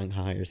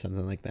Shanghai or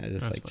something like that,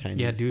 just like Chinese.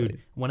 Yeah, dude.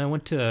 place. When I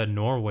went to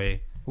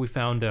Norway, we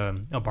found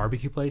a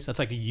barbecue place. That's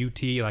like a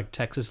UT, like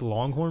Texas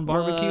Longhorn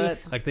barbecue.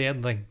 What? Like they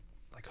had like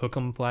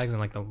Hook'em flags and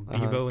like the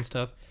Bevo and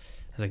stuff.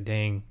 I was like,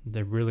 dang,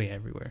 they're really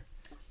everywhere.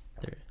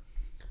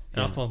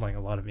 And I found like a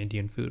lot of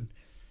Indian food,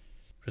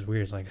 which is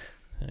weird. It's like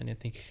I didn't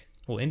think.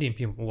 Well, Indian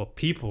people,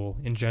 people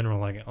in general,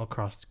 like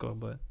across the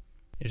globe, but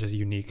it's just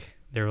unique.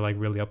 They were like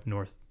really up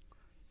north.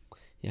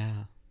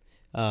 Yeah,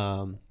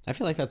 I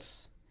feel like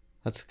that's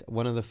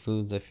one of the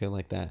foods I feel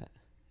like that,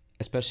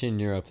 especially in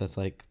Europe, that's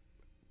like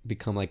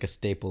become like a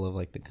staple of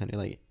like the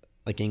country,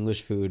 like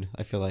English food.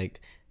 I feel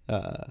like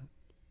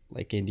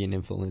Indian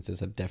influences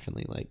have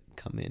definitely like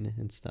come in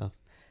and stuff.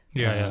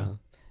 Yeah.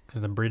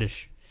 Because the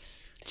British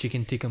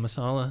chicken tikka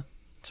masala,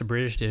 it's a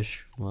British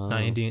dish,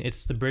 not Indian.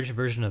 It's the British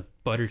version of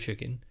butter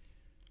chicken,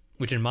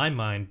 which in my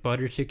mind,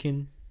 butter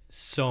chicken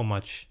so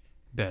much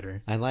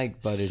better. I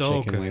like butter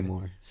chicken way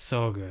more.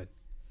 So good.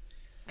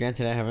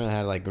 Granted, I haven't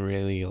had like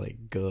really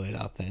like good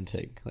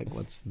authentic. Like,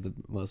 what's the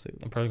most?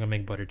 I'm probably gonna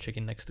make butter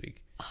chicken next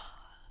week.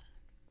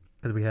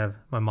 Because we have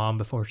my mom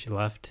before she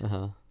left.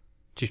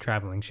 She's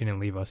traveling. She didn't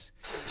leave us.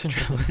 She's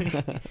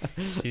traveling.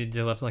 She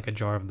just left like a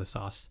jar of the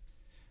sauce.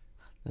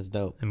 That's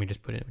dope. And we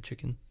just put it in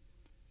chicken.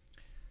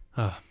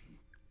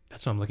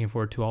 That's what I'm looking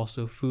forward to.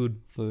 Also,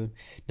 food.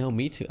 No,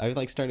 me too. I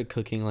like started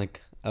cooking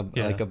like a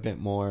bit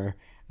more.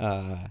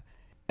 And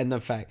the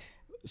fact,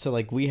 so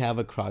like we have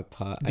a crock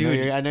pot.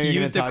 Dude, I know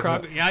you're use the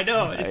crock. Yeah, I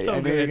know. It's so I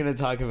know good. you're gonna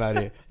talk about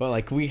it, but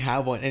like we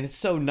have one, and it's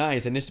so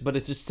nice, and but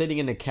it's just sitting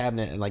in a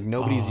cabinet, and like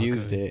nobody's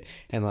used it,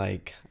 and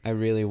like I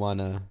really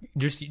wanna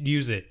just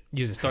use it.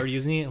 Start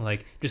using it. And,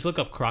 like just look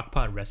up crock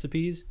pot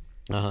recipes.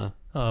 And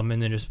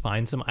then just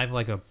find some. I have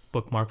like a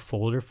bookmark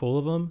folder full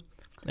of them,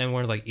 and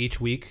we're like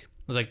each week.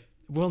 It's like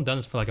we haven't done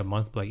this for like a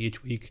month, but like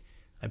each week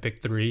I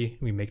pick 3.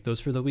 We make those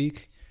for the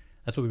week.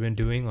 That's what we've been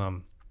doing.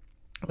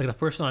 Like the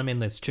first time I made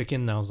this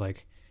chicken, I was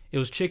like, it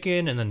was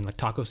chicken and then like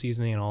taco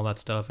seasoning and all that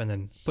stuff, and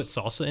then put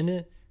salsa in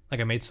it.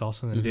 Like I made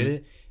salsa and then did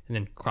it, and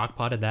then crock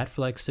potted that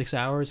for like 6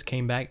 hours.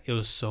 Came back,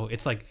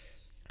 it's like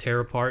tear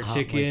apart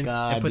chicken.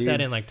 God, and put that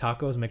in like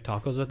tacos. Make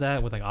tacos with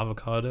that with like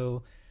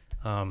avocado.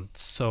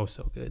 So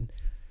good.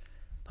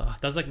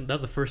 That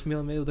was the first meal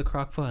I made with the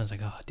crock pot. I was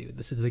like, oh dude,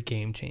 this is a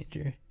game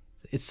changer.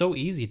 It's so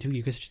easy too.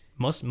 You just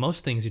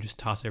most things you just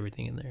toss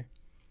everything in there.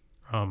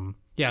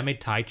 I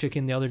made Thai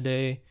chicken the other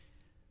day.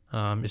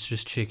 It's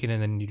just chicken,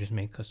 and then you just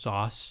make a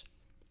sauce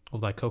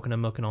with like coconut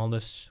milk and all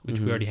this, which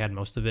we already had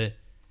most of it.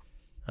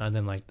 And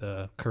then like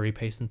the curry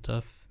paste and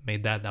stuff,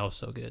 made that was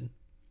so good.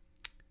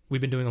 We've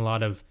been doing a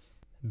lot of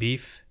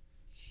beef.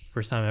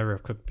 First time ever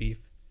I've cooked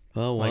beef.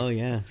 Oh wow, like,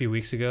 yeah. A few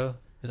weeks ago,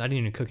 because I didn't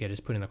even cook it. I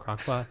just put it in the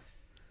crock pot.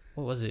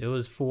 What was it? It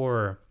was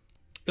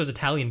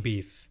Italian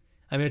beef.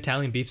 I made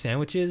Italian beef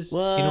sandwiches.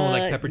 What? You know,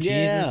 like pepper cheese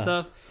and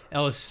stuff. That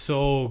was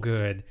so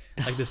good.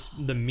 Like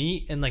the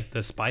meat and like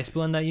the spice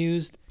blend I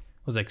used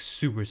was like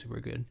super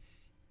good.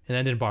 And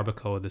I did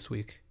barbacoa this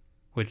week,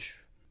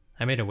 which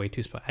I made it way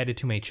too spicy. I did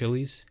too many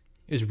chilies.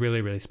 It was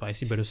really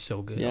spicy, but it was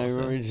so good. Yeah, also.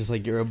 I remember just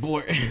like you're a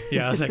boar.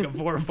 Yeah, I was like a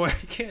boar.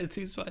 Can't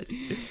too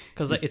spicy.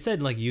 Because like, it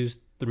said like use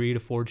 3 to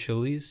 4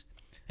 chilies,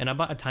 and I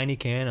bought a tiny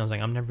can. I was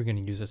like, I'm never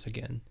gonna use this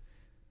again,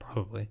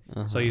 probably.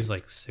 So I used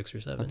like 6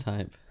 or 7. What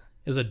type?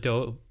 It was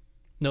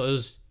it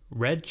was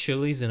red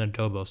chilies and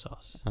adobo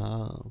sauce.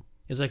 Oh.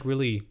 It was like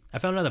really. I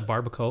found out that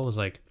barbacoa was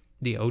like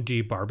the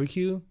OG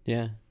barbecue.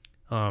 Yeah.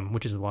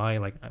 Which is why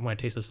like when I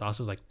tasted the sauce,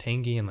 it was like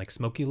tangy and like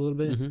smoky a little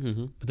bit.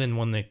 But then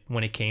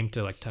when it came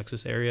to like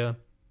Texas area,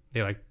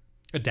 they like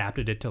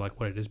adapted it to like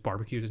what it is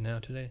barbecued is now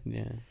today.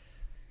 Yeah.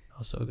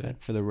 Also good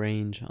For the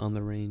range, on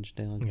the range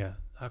down. Yeah,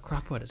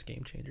 crock pot is a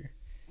game changer.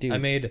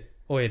 Dude.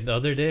 The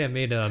other day I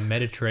made a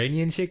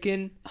Mediterranean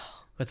chicken.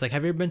 It's like,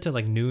 have you ever been to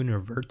like Noon or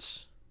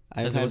Verts?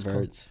 I've had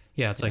Verts.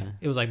 Yeah, it's like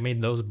it was like made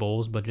those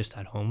bowls but just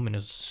at home, and it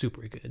was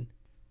super good.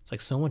 It's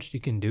like so much you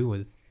can do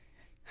with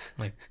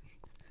like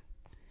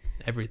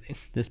everything.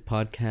 This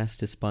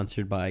podcast is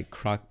sponsored by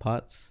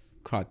Crockpots.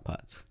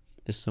 Crockpots.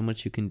 There's so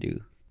much you can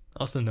do.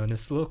 Also known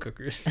as slow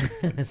cookers.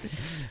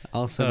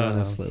 Also known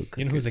as slow cookers.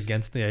 You know who's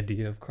against the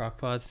idea of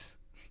crockpots?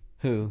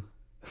 Who?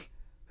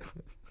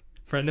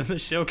 Friend of the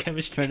show,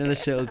 Chemistry. Friend of the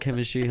show,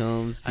 Chemistry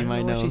Holmes. You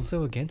might know. Why she's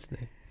so against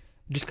it.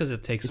 Just because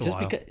it takes a while.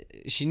 Just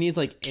because she needs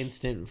like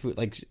instant food,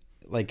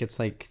 like it's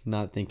like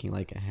not thinking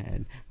like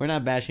ahead. We're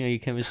not bashing on you,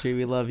 Chemistry.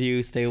 We love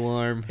you. Stay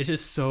warm. It's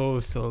just so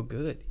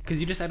good because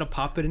you just had to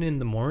pop it in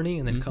the morning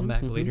and then come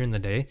back later in the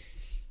day.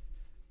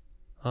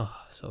 Oh,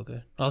 so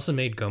good. I also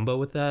made gumbo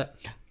with that.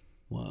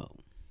 Whoa.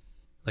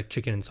 Like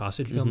chicken and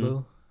sausage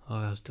gumbo.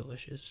 Oh, that was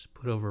delicious.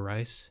 Put over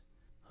rice.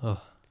 Oh,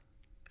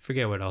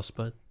 forget what else,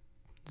 but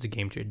it's a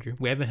game changer.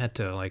 We haven't had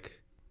to like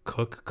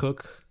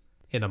cook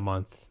in a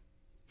month.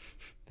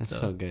 That's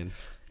so good.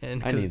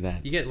 And I need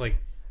that. You get like,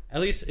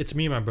 at least it's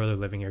me and my brother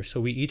living here,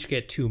 so we each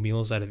get 2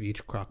 meals out of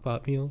each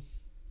crockpot meal.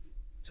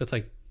 So it's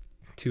like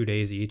 2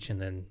 days each, and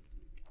then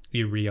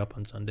you re-up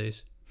on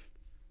Sundays.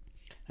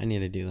 I need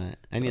to do that.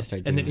 I need to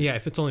start doing And then that. yeah,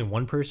 if it's only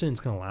one person,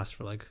 it's gonna last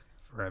for like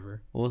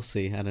forever. We'll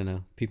see. I don't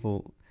know.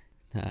 People,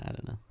 I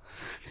don't know.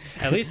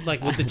 At least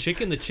like with the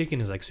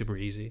chicken is like super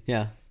easy.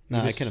 Yeah. No,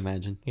 You I just- can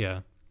imagine.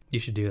 Yeah, you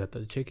should do that.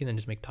 The chicken and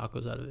just make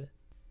tacos out of it.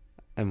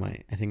 I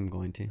might. I think I'm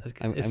going to. That's-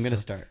 I'm it's going to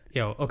so- start.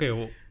 Yo, okay.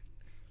 Well,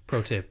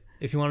 pro tip: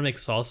 if you want to make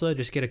salsa,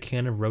 just get a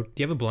can of Do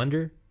you have a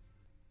blender?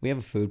 We have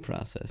a food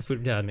process.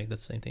 Food. Yeah, I make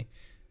that's the same thing,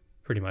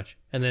 pretty much.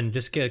 And then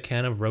just get a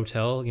can of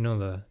Rotel. You know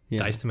the Yeah.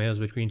 diced tomatoes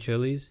with green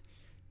chilies.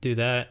 Do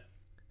that.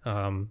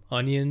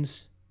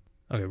 Onions.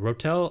 Okay,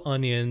 Rotel,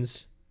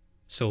 onions,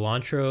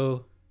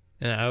 cilantro,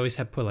 and I always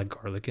have put like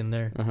garlic in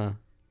there, Uh-huh.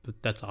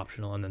 but that's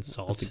optional. And then That's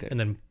salt, a good- and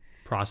then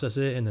process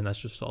it, and then that's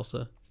just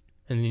salsa.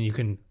 And then you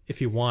can, if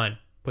you want,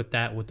 put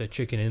that with the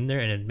chicken in there,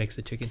 and it makes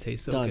the chicken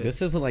taste so Dog, good.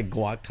 this is what like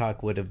guac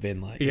talk would have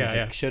been like. Yeah, like,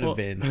 yeah. Should have Well,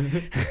 been.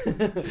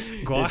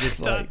 Guac It's just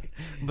stock, like,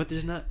 but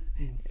there's not.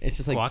 it's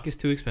just like Guac is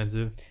too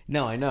expensive.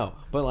 no, I know,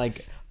 but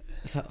like,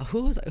 so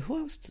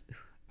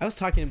I was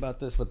talking about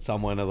this with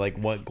someone of like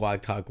what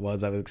guac talk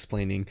was. I was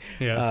explaining.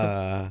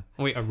 Yeah.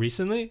 Wait,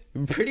 recently?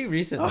 Pretty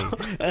recently.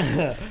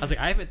 I was like,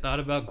 I haven't thought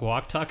about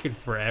guac talk in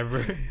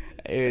forever.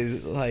 It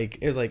was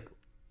like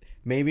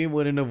maybe it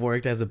wouldn't have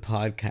worked as a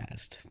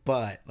podcast,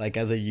 but like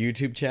as a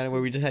YouTube channel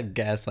where we just had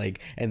guests like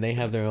and they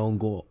have their own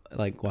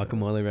like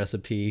guacamole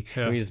recipe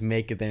Yeah. and we just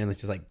make it there and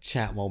let's just like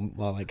chat while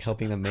like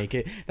helping them make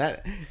it.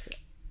 That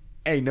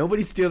hey,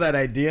 nobody steal that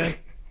idea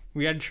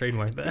We had to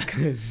trademark that.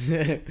 because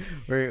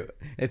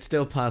it's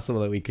still possible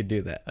that we could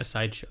do that. A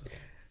sideshow.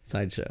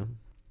 Sideshow,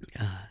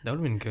 That would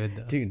have been good,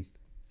 though. dude,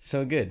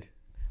 so good.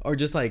 Or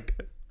just like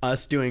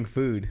us doing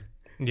food.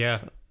 Yeah.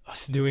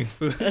 Us doing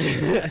food.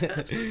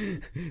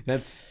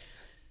 That's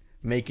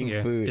making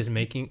Yeah. food. Just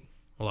making,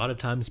 a lot of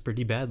times,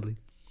 pretty badly.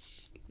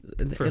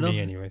 For It'll- me,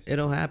 anyways.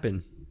 It'll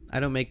happen. I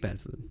don't make bad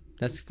food.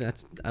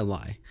 That's a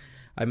lie.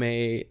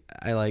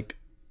 I like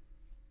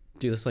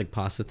do this like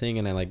pasta thing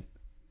and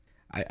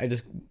I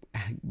just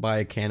buy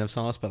a can of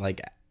sauce but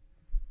like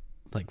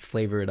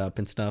flavor it up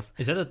and stuff.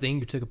 Is that a thing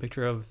you took a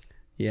picture of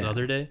Yeah. the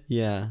other day?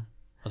 Yeah.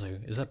 I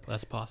was like,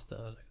 that's pasta?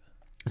 I was like,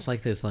 It's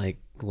like this like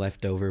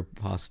leftover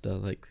pasta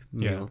like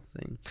meal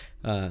thing.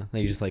 That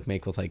you just like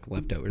make with like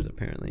leftovers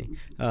apparently.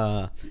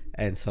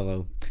 And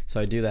so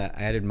I do that.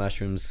 I added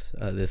mushrooms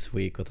this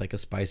week with like a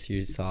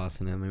spicier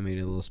sauce and then I made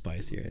it a little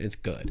spicier. It's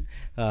good.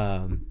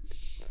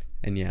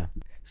 And yeah.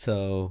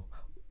 So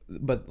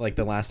but like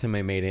the last time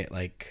I made it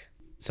like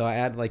so I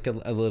add like a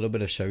little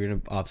bit of sugar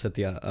to offset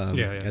the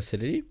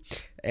acidity.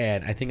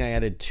 And I think I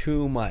added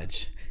too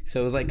much.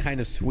 So it was like kind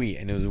of sweet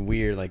and it was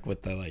weird like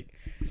with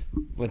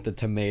the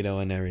tomato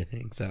and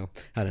everything. So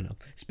I don't know.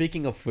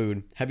 Speaking of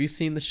food, have you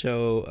seen the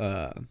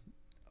show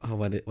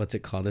what's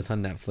it called? It's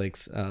on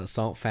Netflix.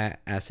 Salt, Fat,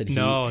 Acid, Heat.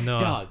 No.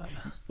 Dog,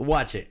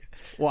 watch it.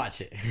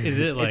 Is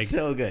it like it's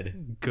so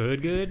good.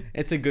 good?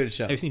 It's a good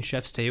show. Have you seen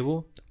Chef's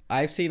Table?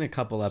 I've seen a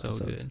couple So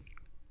episodes. good.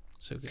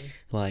 So good.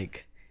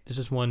 Like There's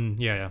this one,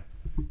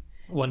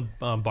 one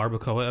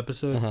barbacoa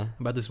episode Uh-huh.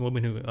 about this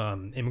woman who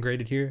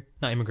immigrated here.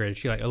 Not immigrated,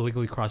 she like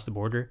illegally crossed the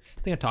border.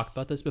 I think I talked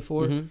about this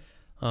before.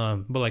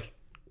 Mm-hmm. But like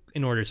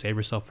in order to save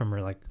herself from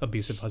her like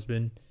abusive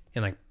husband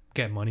and like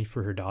get money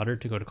for her daughter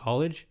to go to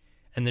college.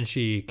 And then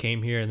she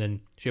came here and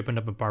then she opened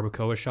up a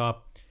barbacoa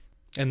shop.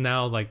 And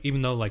now like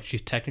even though like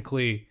she's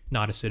technically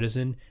not a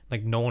citizen,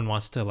 like no one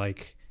wants to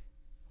like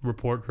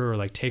report her or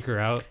like take her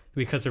out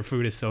because her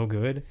food is so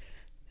good.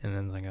 And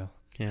then like, oh,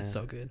 Yeah. it's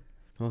so good.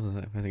 what was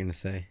I gonna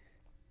say?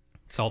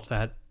 Salt,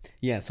 fat.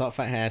 Yeah, Salt,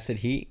 Fat, Acid,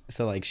 Heat.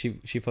 So like she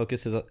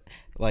focuses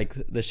like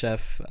the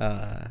chef.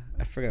 I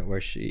forgot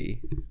where she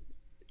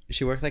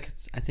worked like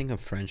I think a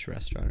French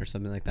restaurant or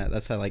something like that.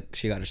 That's how like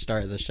she got her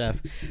start as a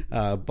chef.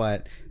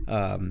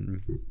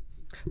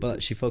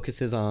 But she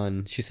focuses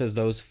on. She says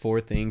those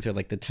 4 things are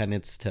like the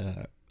tenets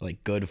to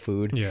like good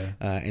food. Yeah.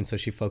 And so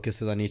she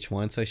focuses on each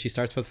one. So she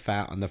starts with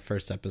fat on the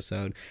first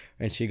episode,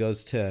 and she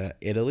goes to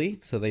Italy.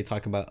 So they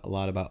talk a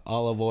lot about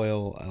olive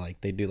oil.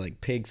 Like they do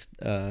like pig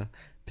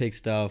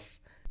stuff.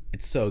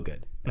 It's so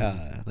good.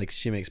 Like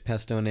she makes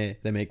pesto in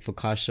it. They make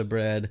focaccia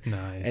bread.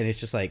 Nice. And it's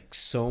just like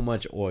so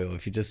much oil.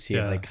 If you just see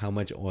Yeah. like how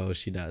much oil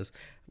she does,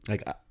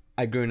 like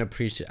I grew an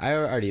appreciation. I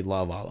already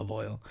love olive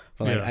oil,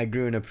 but like Yeah. I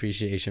grew an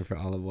appreciation for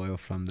olive oil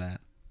from that.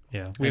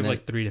 Yeah, we have then-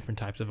 like 3 different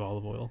types of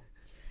olive oil.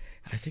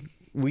 I think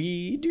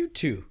we do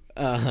too.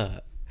 I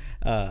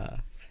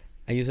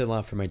use it a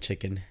lot for my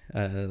chicken,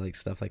 like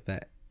stuff like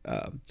that.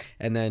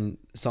 And then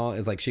Salt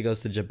is like she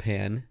goes to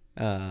Japan.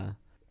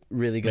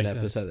 Really good Makes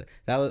sense. episode.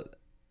 That was.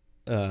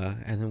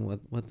 And then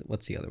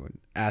what's the other one?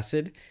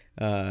 Acid.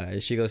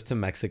 She goes to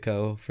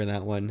Mexico for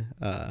that one.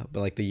 But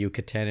like the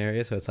Yucatan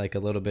area, so it's like a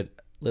little bit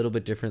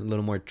different, a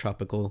little more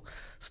tropical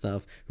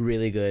stuff.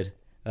 Really good.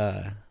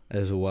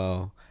 As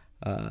well.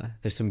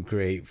 There's some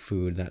great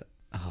food that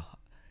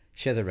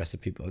She has a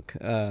recipe book.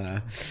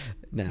 Now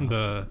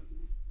The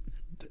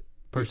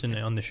person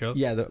on the show.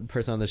 yeah, the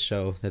person on the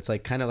show that's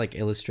like kind of like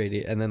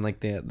illustrated, and then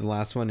like the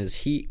last one is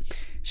Heat.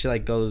 She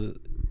like goes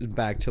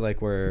back to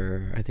like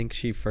where I think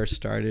she first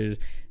started.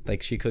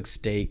 Like she cooks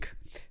steak.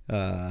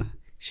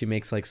 She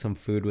makes like some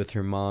food with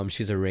her mom.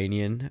 She's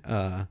Iranian.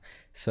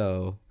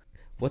 So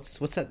what's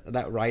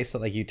that rice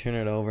that like you turn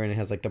it over and it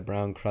has like the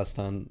brown crust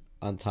on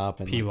top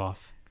and like,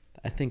 Pilaf.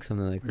 I think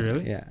something like that.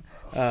 Really?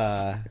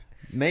 Yeah.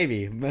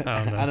 Maybe. But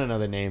I don't know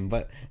the name,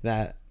 but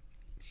that.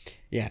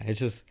 Yeah, it's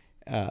just.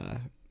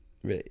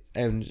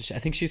 And I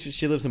think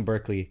she lives in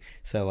Berkeley,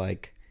 so I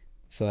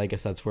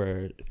guess that's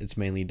where it's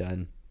mainly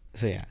done.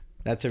 So yeah,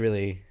 that's a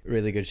really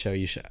really good show.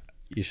 You should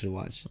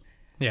watch.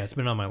 Yeah, it's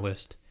been on my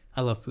list.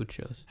 I love food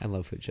shows. I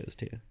love food shows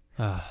too.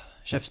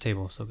 Chef's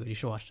Table is so good. You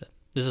should watch that.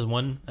 This is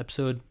one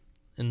episode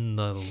in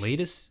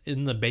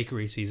the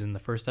bakery season, the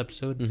first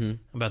episode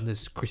about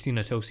this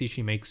Christina Tosi.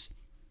 She makes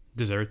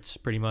desserts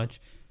pretty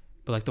much,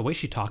 but like the way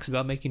she talks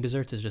about making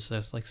desserts is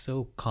just like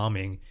so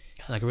calming.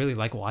 Like I really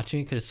like watching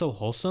it because it's so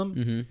wholesome.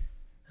 Mm-hmm.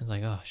 It's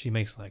like, oh, she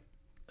makes like,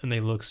 and they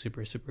look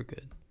super super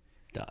good.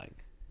 Dog.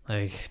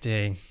 Like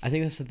dang. I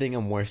think that's the thing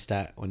I'm worst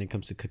at when it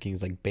comes to cooking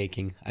is like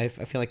baking. I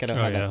feel like I don't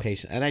have that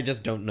patience, and I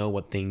just don't know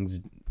what things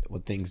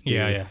do.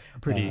 Yeah,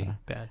 pretty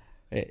bad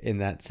in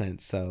that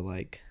sense. So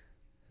like,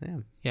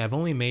 damn. Yeah, I've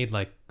only made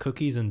like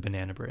cookies and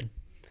banana bread.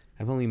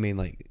 I've only made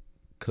like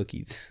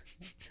cookies.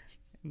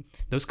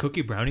 Those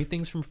cookie brownie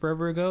things from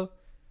forever ago.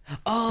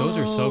 Oh, those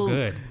are so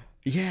good.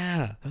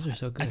 Yeah, Those are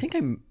so good. I think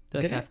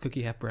They're like half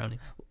cookie, half brownie.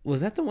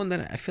 Was that the one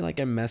that I feel like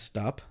I messed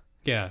up?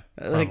 Yeah,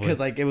 like because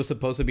like it was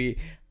supposed to be.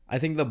 I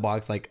think the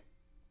box like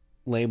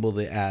labeled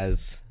it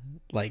as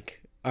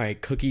like, all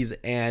right, cookies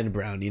and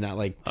brownie, not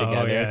like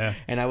together. Yeah.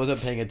 And I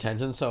wasn't paying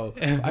attention, so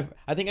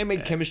I think I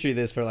made chemistry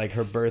this for like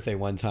her birthday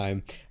one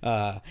time,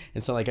 and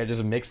so like I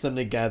just mixed them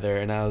together,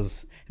 and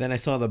then I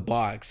saw the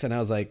box, and I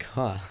was like,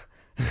 huh,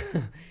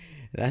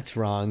 that's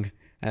wrong,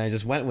 and I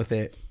just went with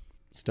it.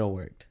 Still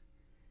worked.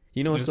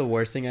 You know what's the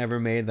worst thing I ever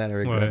made that I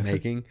regret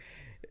making?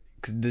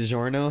 Because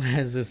DiGiorno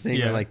has this thing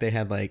where like they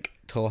had like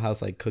Toll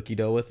House like cookie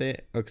dough with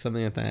it or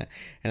something like that,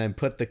 and I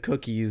put the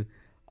cookies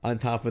on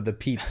top of the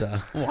pizza.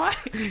 Why?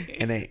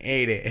 And I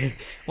ate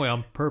it. Wait,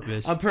 on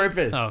purpose? On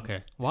purpose. Oh,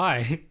 okay.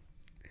 Why?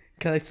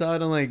 Because I saw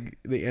it on like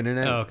the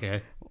internet. Oh,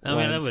 okay. I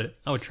mean,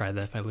 I would try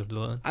that if I lived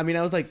alone. I mean,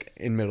 I was like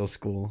in middle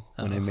school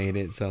when I made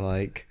it, so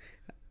like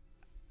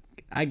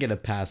I get a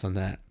pass on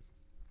that.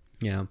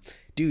 Yeah,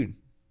 dude,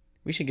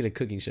 we should get a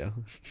cooking show.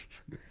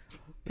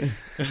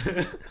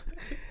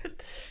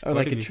 Or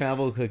like a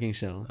travel cooking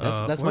show.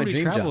 That's my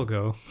dream job. Where would travel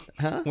go?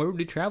 Huh? Where would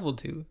we travel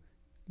to?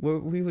 Where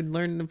we would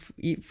learn to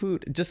eat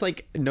food, just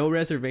like no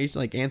reservation,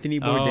 like Anthony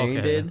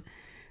Bourdain did.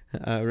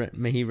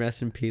 May he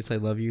rest in peace. I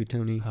love you,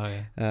 Tony. Oh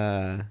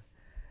yeah.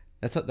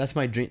 That's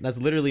my dream. That's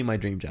literally my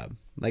dream job.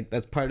 Like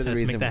that's part of the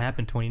reason. Let's make that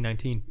happen.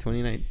 2019.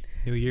 29.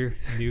 New year,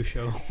 new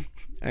show. All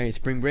right,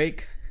 spring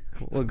break.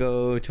 We'll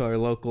go to our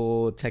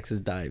local Texas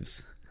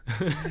Dives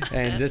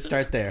and just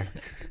start there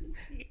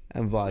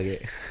and vlog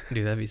it.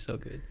 Dude, that'd be so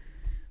good.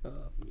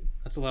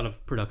 That's a lot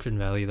of production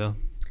value, though.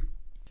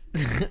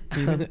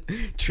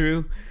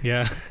 True.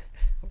 Yeah.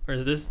 Or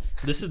is this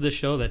is the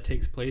show that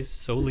takes place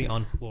solely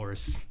on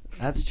floors?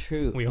 That's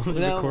true. We only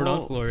record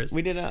on floors.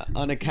 We did it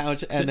on a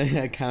couch and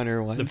a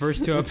counter once. The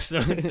first 2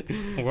 episodes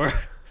were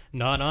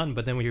not on,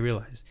 but then we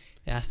realized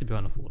it has to be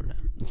on the floor now.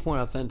 It's more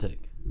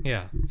authentic.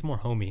 Yeah, it's more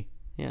homey.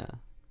 Yeah.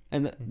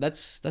 And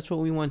that's what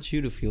we want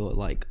you to feel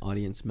like,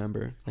 audience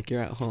member. Like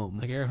you're at home.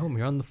 Like you're at home.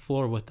 You're on the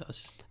floor with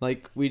us.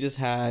 Like we just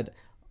had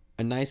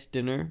a nice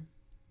dinner.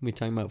 We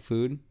talking about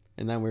food,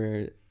 and then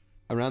we're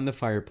around the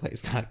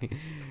fireplace talking,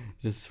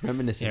 just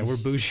reminiscing. Yeah, we're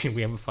bougie.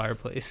 We have a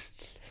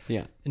fireplace.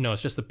 Yeah. No,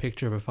 it's just a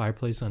picture of a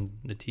fireplace on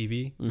the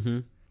TV. Mm-hmm.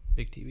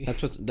 Big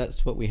TV.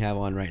 That's what we have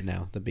on right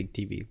now. The big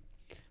TV.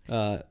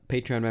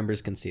 Patreon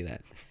members can see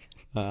that.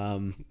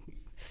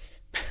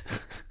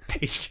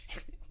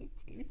 Patreon.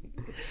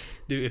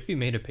 Dude, if you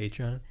made a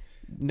Patreon,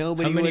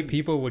 nobody. How many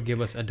people would give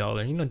us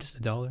 $1? You know,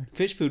 just $1.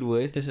 Fish food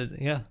would.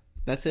 Yeah.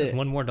 That's it. Just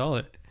 $1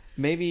 more.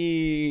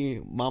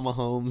 Maybe Mama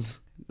Holmes,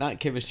 not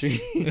chemistry.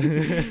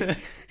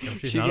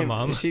 She's not a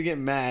mom. She'd get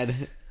mad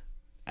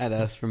at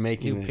us for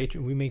making it.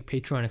 We make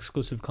Patreon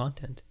exclusive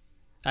content.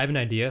 I have an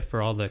idea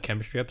for all the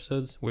chemistry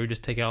episodes where we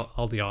just take out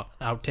all the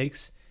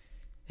outtakes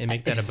and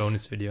make that a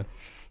bonus video.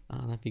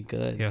 Oh, that'd be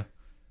good. Yeah.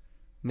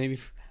 Maybe.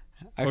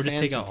 Or just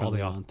take out all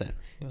the want that.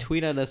 Yeah.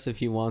 Tweet at us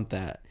if you want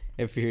that.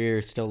 If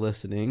you're still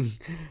listening.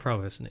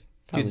 Probably listening.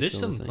 Dude, there's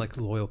some like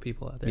loyal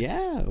people out there.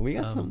 Yeah, we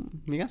got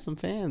some. We got some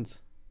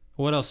fans.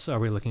 What else are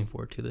we looking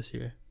forward to this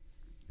year,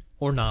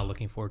 or not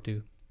looking forward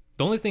to?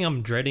 The only thing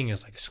I'm dreading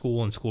is like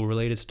school and school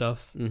related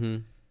stuff. Mm-hmm.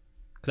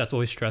 Because that's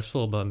always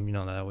stressful, but you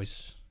know it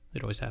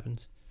always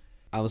happens.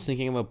 I was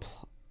thinking about.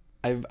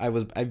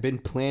 I've been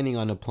planning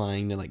on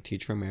applying to like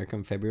Teach for America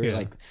in February,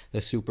 like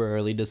the super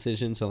early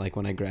decision. So like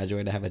when I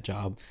graduate, I have a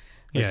job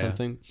or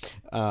something.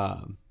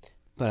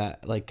 But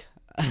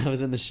I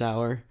was in the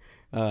shower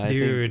I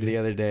Dude. think the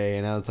other day,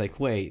 and I was like,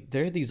 wait,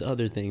 there are these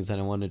other things that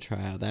I want to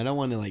try out. I don't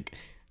want to like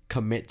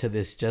commit to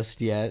this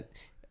just yet.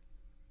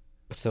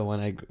 So when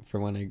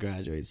I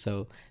graduate,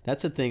 so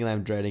that's the thing that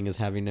I'm dreading, is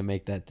having to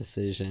make that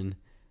decision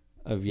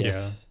of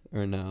yes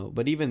or no.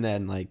 But even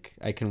then, like,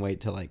 I can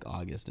wait till like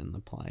August and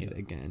apply it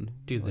again.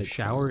 Dude, the Like,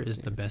 shower is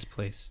the best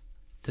place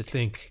to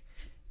think,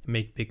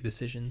 make big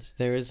decisions.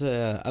 I was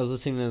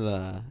listening to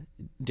the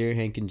Dear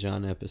Hank and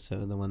John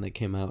episode, the one that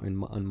came out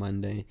on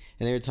Monday,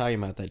 and they were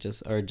talking about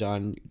that.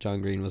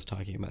 John Green was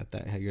talking about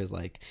that. How he was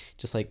like,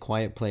 just like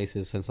quiet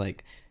places, since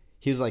like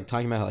he was like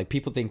talking about how like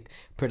people think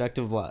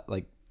productive,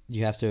 like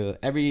you have to,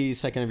 every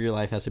second of your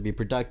life has to be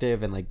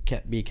productive and like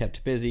be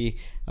kept busy,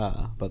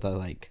 but they're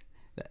like,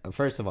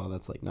 first of all,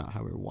 that's like not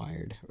how we're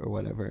wired or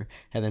whatever,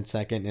 and then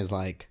second is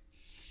like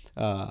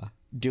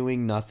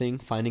doing nothing,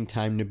 finding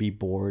time to be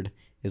bored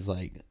is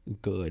like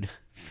good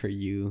for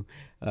you.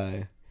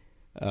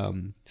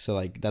 So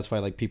like that's why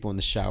like people in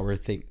the shower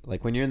think,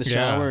 like when you're in the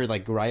shower,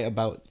 like right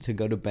about to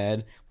go to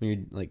bed, when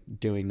you're like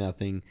doing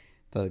nothing,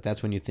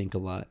 that's when you think a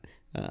lot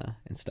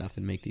and stuff,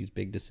 and make these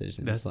big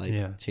decisions. That's,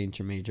 like change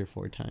your major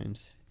 4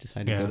 times,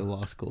 decide to go to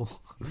law school.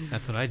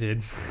 That's what I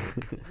did.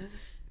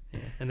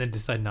 And then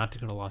decide not to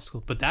go to law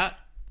school, but that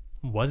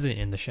wasn't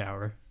in the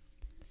shower.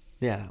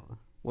 Yeah,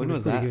 when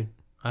was that? Good.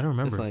 I don't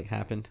remember. This like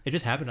happened. It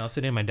just happened. I was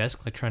sitting at my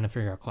desk, like trying to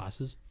figure out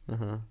classes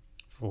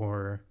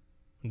for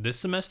this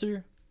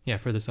semester. Yeah,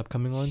 for this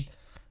upcoming one.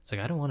 It's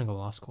like, I don't want to go to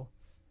law school.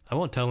 I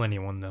won't tell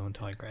anyone though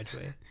until I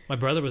graduate. My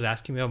brother was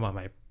asking me about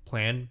my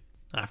plan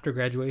after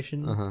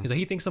graduation. He's like,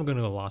 he thinks I'm going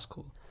to go to law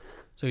school.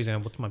 So he's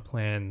like, what's my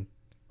plan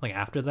like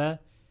after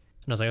that?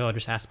 And I was like, oh,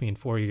 just ask me in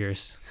 4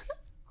 years.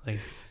 Like,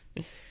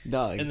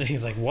 Dog. and then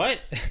he's like,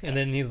 what? And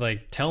then he's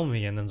like, tell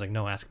me. And then it's like,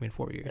 no, ask me in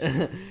 4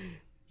 years.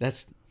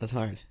 That's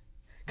hard.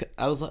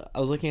 I was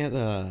looking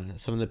at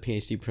some of the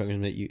PhD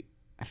programs that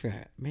I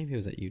forgot, maybe it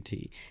was at UT,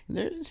 and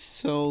they're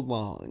so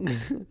long.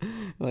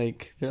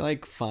 Like they're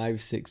like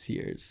 5-6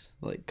 years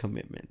like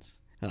commitments.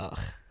 Ugh,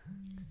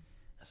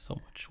 That's so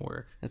much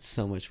work. that's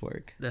so much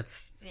work.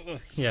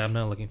 Yeah, I'm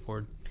not looking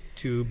forward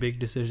to big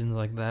decisions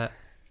like that.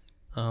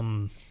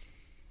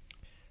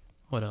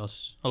 What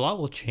else? A lot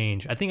will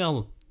change. I think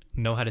I'll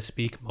know how to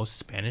speak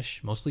most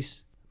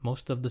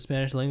of the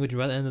Spanish language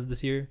by the end of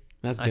this year.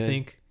 That's good. I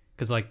think,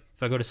 because like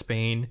if I go to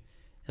Spain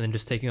and then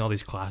just taking all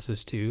these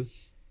classes too,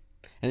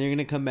 And you're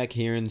gonna come back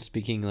here and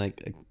speaking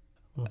like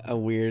a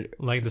weird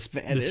like the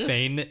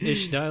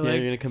Spain-ish dialect. Yeah,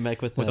 you're gonna come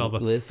back with all the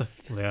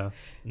lisp. yeah.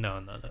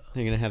 No.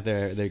 They're gonna have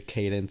their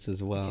cadence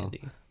as well,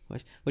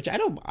 which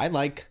I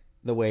like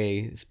the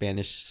way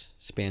Spanish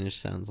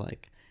sounds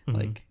like.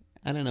 Like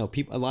I don't know,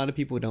 a lot of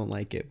people don't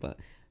like it, but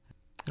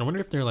I wonder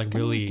if they're like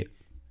really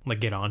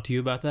like get onto you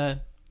about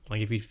that.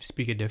 Like if you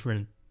speak a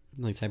different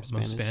like type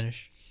of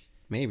Spanish,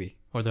 maybe,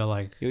 or they're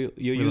like you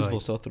use like,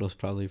 vosotros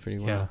probably pretty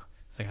well. Yeah,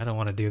 it's like I don't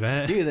want to do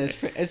that. Dude,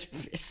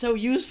 it's so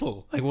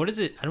useful. Like what is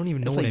it? I don't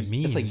even know what it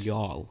means. It's like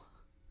y'all.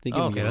 Think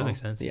of okay, y'all. That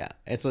makes sense. Yeah,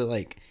 it's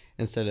like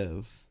instead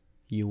of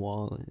you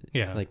all,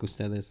 like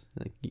ustedes,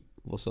 like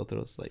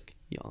vosotros, like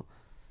y'all.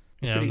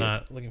 It's I'm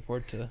not looking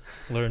forward to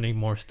learning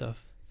more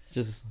stuff.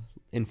 Just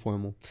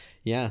informal.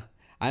 Yeah,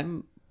 I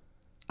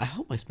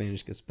hope my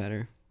Spanish gets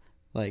better.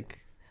 Like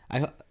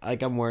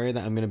I'm worried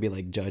that I'm gonna be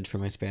like judged for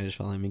my Spanish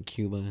while I'm in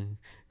Cuba,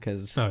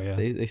 because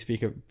they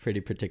speak a pretty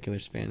particular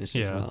Spanish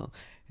as well,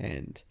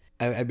 and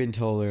I've been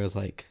told there was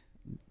like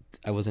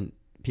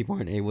people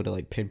aren't able to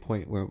like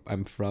pinpoint where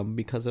I'm from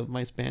because of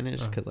my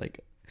Spanish, because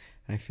like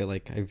I feel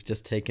like I've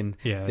just taken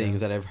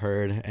things that I've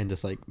heard and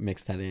just like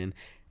mixed that in,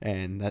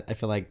 and I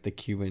feel like the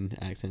Cuban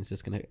accent's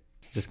just gonna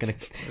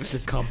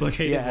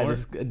complicate it more.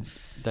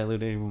 Just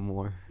dilute it even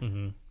more.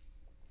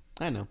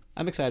 I know.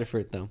 I'm excited for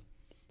it though.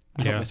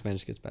 I hope my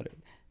Spanish gets better.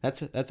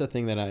 That's a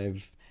thing that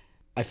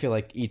I feel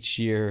like each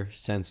year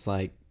since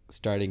like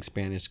starting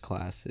Spanish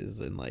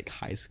classes in like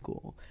high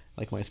school,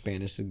 like my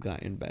Spanish has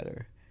gotten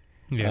better.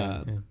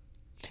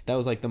 That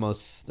was like the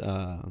most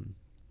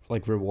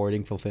like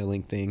rewarding,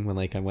 fulfilling thing when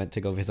like I went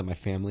to go visit my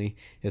family.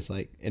 It's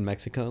like in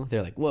Mexico.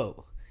 They're like,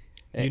 whoa,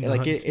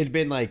 like it'd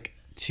been like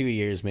 2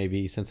 years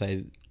maybe since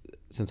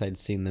I'd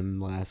seen them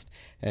last,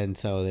 and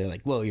so they're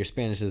like, whoa, your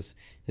Spanish is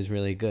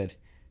really good.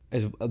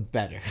 Is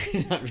better,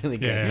 not really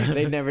good. Yeah.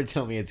 They never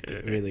tell me it's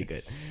really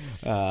good.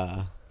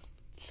 Well,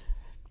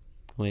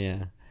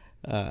 yeah.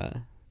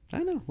 I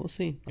don't know. We'll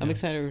see. Yeah. I'm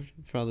excited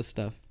for all this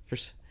stuff.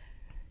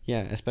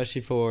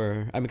 Especially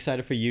I'm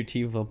excited for UT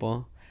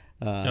football.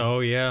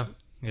 Yeah.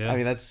 I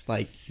mean, that's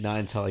like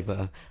not until like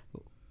the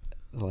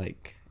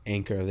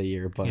anchor of the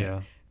year,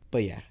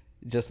 but yeah,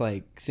 just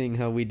like seeing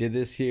how we did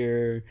this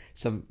year.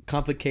 Some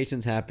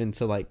complications happened,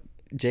 so like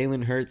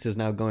Jalen Hurts is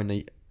now going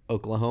to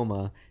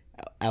Oklahoma.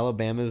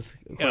 Alabama's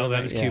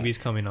QB's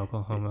coming to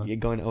Oklahoma. You're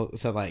going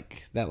so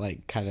like that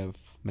like kind of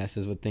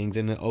messes with things,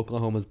 and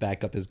Oklahoma's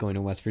backup is going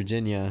to West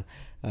Virginia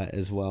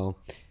as well.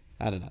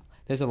 I don't know.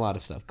 There's a lot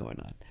of stuff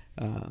going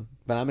on,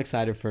 but I'm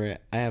excited for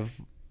it. I have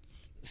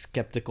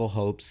skeptical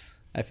hopes.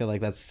 I feel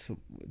like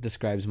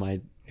describes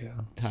my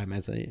time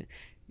as a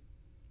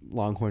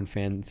Longhorn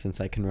fan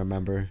since I can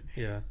remember.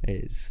 Yeah.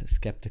 Is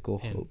Skeptical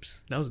And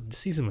Hopes. the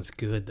season was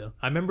good though.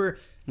 I remember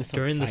It's so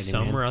during the exciting,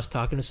 summer man. I was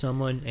talking to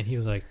someone and he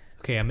was like,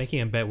 "Okay, I'm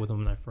making a bet with one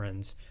of my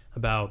friends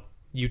about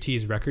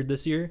UT's record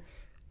this year,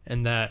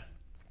 and that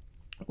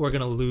we're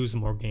gonna lose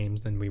more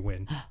games than we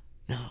win."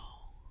 No.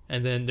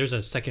 And then there's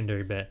a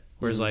secondary bet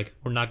where it's like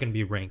we're not gonna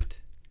be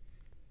ranked.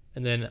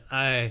 And then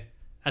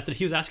after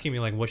he was asking me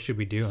like, "What should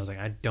we do?" I was like,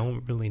 "I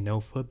don't really know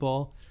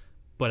football,"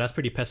 but I was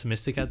pretty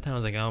pessimistic at the time. I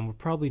was like, "We're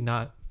probably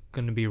not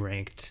gonna be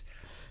ranked."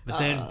 But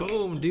then,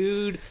 boom,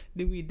 dude,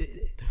 we did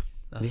it.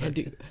 I was Yeah, like,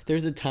 dude,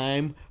 there's a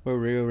time where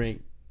we were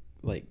ranked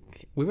like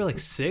we were like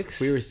 6.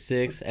 we were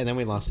 6, and then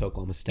we lost to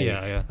Oklahoma State.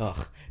 Yeah.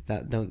 Ugh,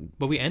 that don't.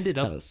 But we ended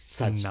That up was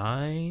such.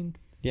 9th,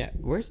 Yeah,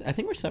 I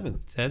think we're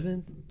 7th.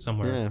 7th,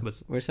 somewhere. Yeah,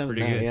 But we're 7th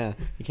pretty now. good. Yeah,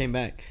 we came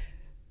back.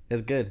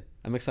 It's good.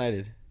 I'm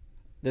excited.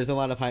 There's a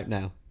lot of hype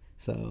now.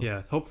 So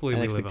Yeah, hopefully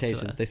and we live up to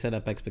expectations. that. They set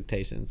up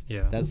expectations.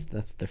 Yeah. That's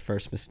the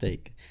first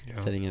mistake. Yeah.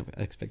 Setting up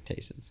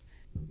expectations.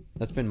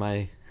 That's been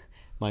my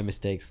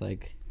mistakes.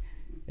 Like,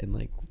 in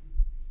like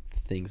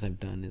things I've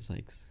done is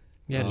like.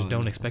 Yeah, just oh,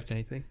 don't no. expect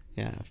anything.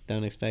 Yeah,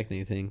 don't expect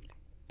anything.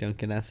 Don't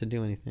get asked to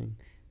do anything.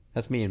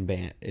 That's me in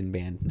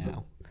band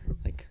now.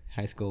 Like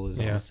high school was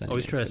Yeah, all setting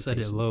always try to set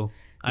it expectations. low.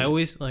 I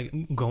always like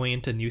going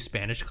into new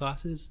Spanish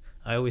classes.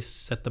 I always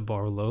set the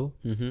bar low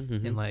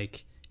and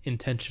like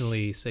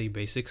intentionally say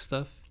basic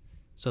stuff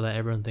so that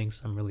everyone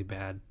thinks I'm really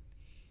bad.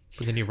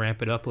 But then you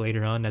ramp it up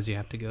later on as you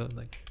have to go.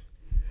 Like,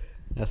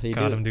 That's how you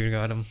got do him, it. dude,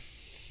 got him.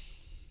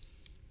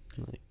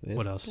 Like this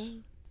What else?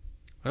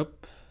 guy? Oh,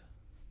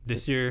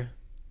 this year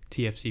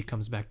TFC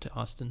comes back to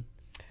Austin.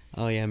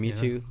 Oh yeah, me Yeah.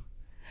 too.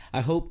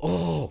 I hope.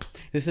 Oh,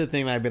 this is the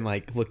thing that I've been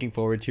like looking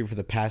forward to for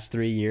the past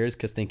 3 years,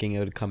 because thinking it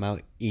would come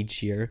out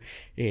each year.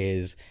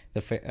 Is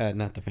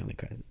not the Family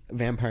Crest,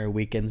 Vampire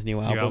Weekend's new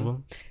album.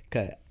 album?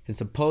 'Cause- and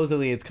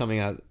supposedly it's coming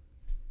out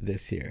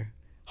this year.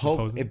 Hope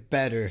Supposedly? it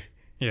better.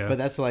 Yeah. But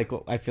that's like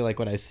I feel like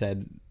what I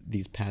said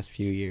these past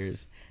few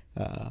years.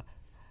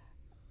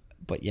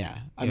 But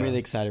yeah, I'm Yeah. really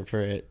excited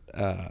for it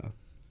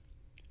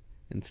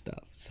and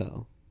stuff.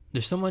 So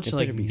There's so much it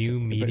like better be new it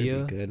better be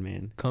media good,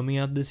 man. coming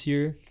out this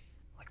year.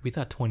 Like we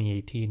thought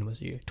 2018 was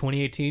the year.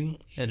 2018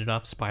 ended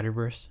off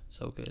Spider-Verse.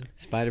 So good.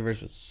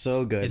 Spider-Verse was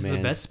so good, Is it man.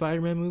 the best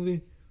Spider-Man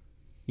movie?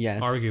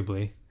 Yes,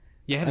 Arguably.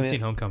 Yeah, I haven't mean,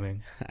 seen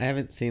Homecoming. I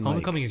haven't seen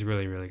Homecoming is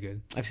really, really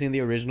good. I've seen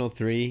the original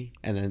 3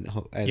 and then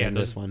then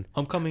this one.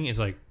 Homecoming is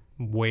like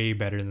way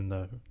better than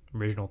the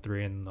original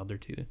 3 and the other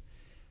 2.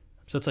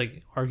 So it's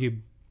like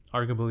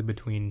arguably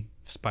between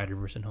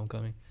Spider-Verse and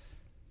Homecoming.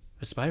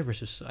 But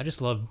Spider-Verse is, I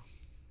just love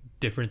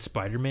different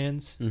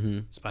Spider-Mans,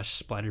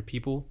 spider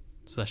people,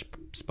 slash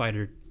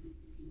spider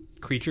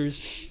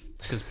creatures,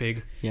 because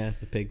pig. Yeah,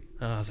 the pig.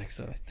 I was like,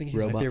 so I think he's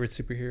Robot. my favorite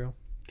superhero.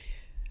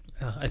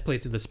 I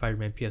played through the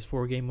Spider-Man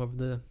PS4 game over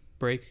the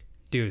break.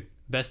 Dude,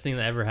 best thing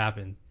that ever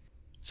happened.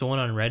 Someone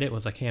on Reddit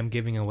was like, hey, I'm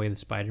giving away the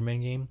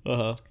Spider-Man game.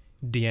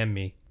 DM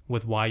me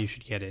with why you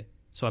should get it.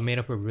 So I made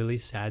up a really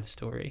sad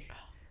story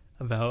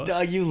about...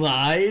 Dog, you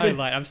lied. I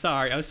lied. I'm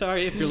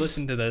sorry if you're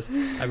listening to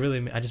this.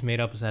 I just made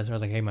up a sad story. I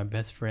was like, hey, my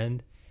best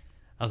friend.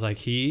 I was like,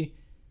 he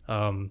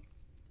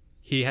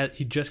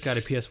just got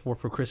a PS4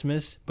 for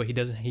Christmas, but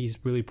he's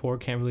really poor,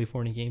 can't really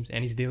afford any games,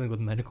 and he's dealing with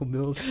medical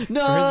bills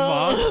No!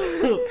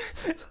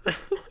 for his mom.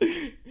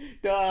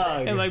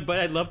 Dog. And like, but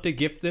I'd love to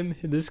gift them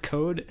this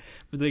code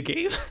for the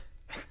game.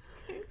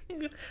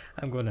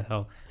 I'm going to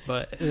hell.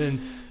 But and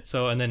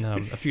then a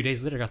few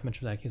days later, I got the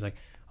mention back. He's like,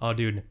 "Oh,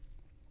 dude,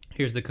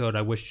 here's the code.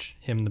 I wish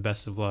him the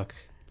best of luck."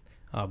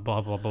 Blah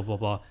blah blah blah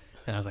blah.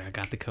 And I was like, "I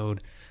got the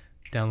code.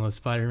 Download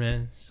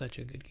Spider-Man. Such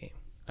a good game.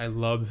 I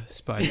love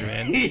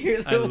Spider-Man.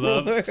 You're the I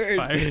love worst.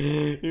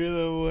 Spider-Man. You're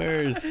the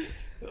worst.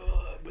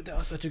 But that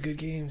was such a good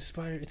game.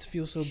 It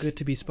feels so good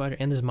to be Spider.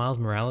 And there's Miles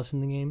Morales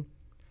in the game.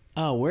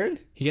 Oh, word?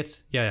 He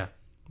gets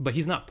but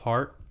he's not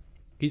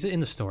he's in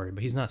the story,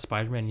 but he's not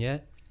Spider-Man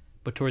yet.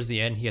 But towards the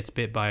end, he gets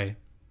bit by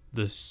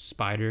the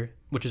spider,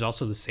 which is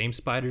also the same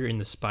spider in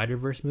the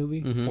Spider-Verse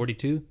movie,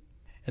 42.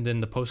 And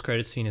then the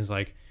post-credit scene is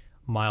like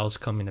Miles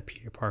coming to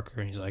Peter Parker,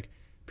 and he's like,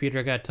 Peter,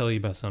 I gotta tell you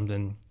about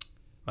something.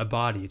 My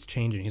body, it's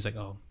changing. He's like,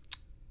 oh,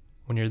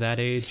 when you're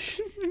that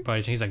age,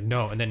 body. He's like,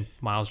 no. And then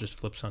Miles just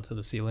flips onto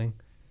the ceiling.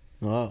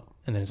 Oh.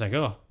 And then it's like,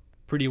 oh,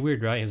 pretty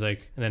weird, right? He's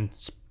like, and then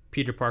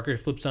Peter Parker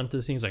flips onto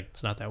the scene. He's like,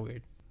 it's not that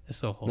weird. It's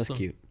so wholesome. That's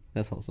cute.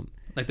 That's wholesome.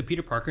 Like the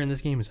Peter Parker in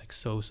this game is like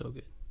so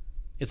good.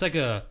 It's like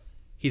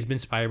he's been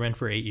Spider-Man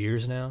for 8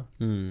 years now.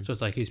 So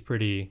it's like he's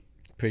pretty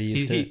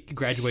used to he it.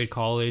 graduated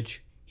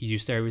college. He's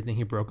used to everything.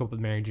 He broke up with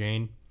Mary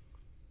Jane.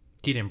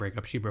 He didn't break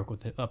up. She broke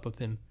up with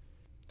him.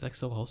 It's like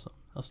so wholesome.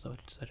 That was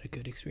such a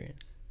good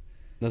experience.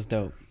 That's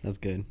dope. That's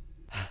good.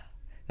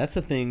 That's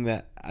the thing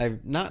that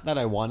not that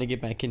I want to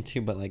get back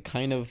into, but like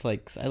kind of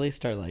like at least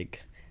start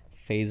like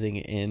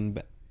phasing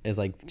in is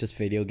like just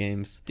video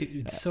games. Dude,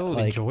 it's so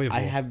Like, enjoyable.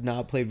 I have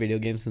not played video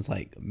games since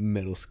like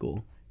middle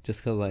school,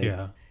 just because like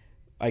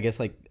I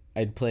guess like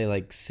I'd play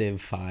like Civ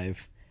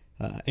 5,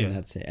 and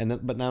that's it.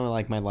 But now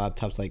like my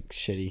laptop's like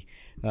shitty,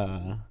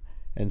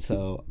 and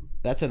so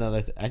that's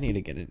another. I need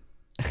to get it.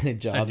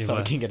 job so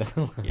I can get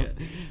a Yeah.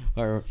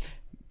 or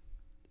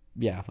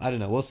yeah, I don't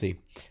know. We'll see.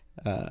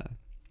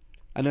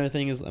 Another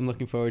thing is I'm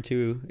looking forward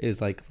to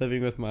is like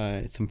living with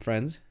some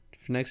friends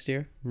for next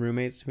year,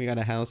 roommates. We got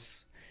a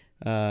house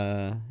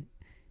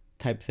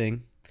type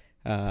thing.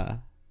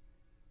 I'm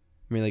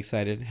really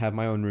excited. Have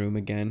my own room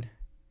again.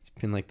 It's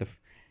been like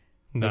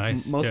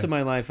Nice. most of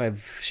my life I've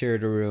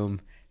shared a room,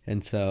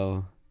 and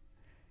so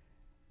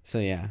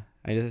yeah,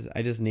 I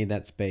just need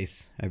that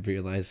space. I've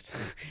realized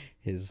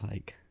is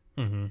like,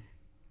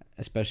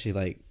 especially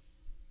like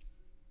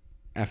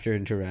after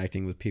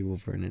interacting with people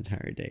for an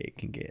entire day, it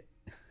can get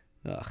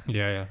ugh.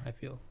 Yeah, I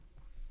feel.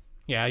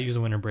 Yeah, I use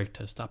a winter break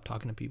to stop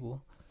talking to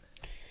people.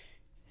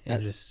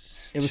 And It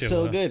just was chill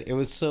so out. good. It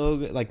was so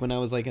good. Like when I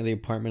was like in the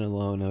apartment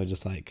alone, I was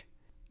just like,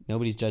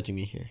 nobody's judging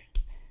me here.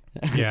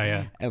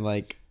 Yeah. And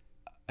like,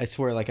 I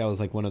swear, like I was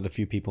like one of the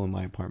few people in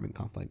my apartment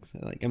complex.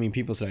 Like, I mean,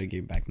 people started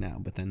getting back now,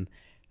 but then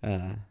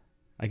I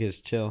could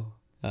just chill.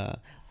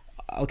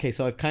 Okay,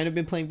 so I've kind of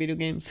been playing video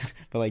games,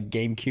 but like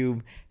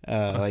GameCube,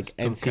 like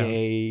still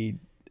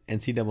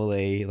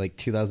NCAA, like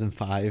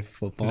 2005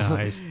 football.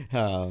 Nice.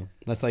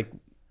 That's like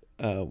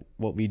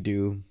what we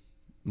do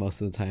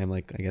most of the time.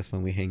 Like I guess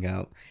when we hang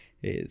out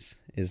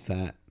is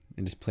that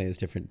and just play as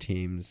different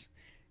teams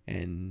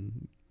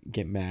and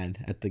get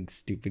mad at the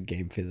stupid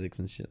game physics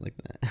and shit like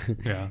that.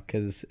 Yeah.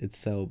 Because it's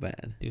so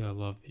bad. Dude, I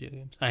love video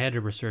games. I had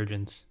a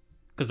resurgence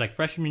because like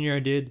freshman year I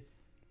did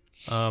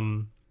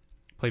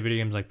play video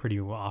games like pretty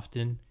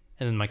often,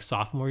 and then like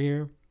sophomore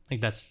year, like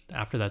that's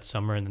after that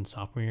summer, and then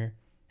sophomore year,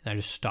 and I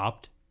just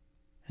stopped,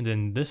 and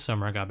then this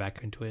summer I got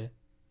back into it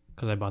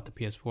because I bought the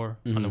PS4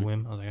 on the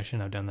whim. I was like, I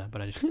shouldn't have done that,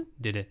 but I just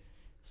did it.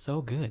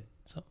 So good.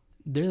 So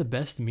they're the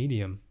best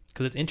medium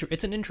because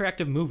it's an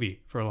interactive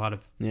movie for a lot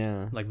of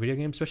Yeah. like video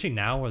games, especially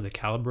now where the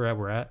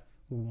caliber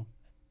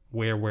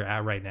where we're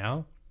at right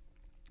now.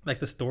 Like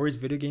the stories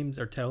video games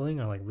are telling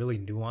are like really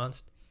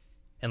nuanced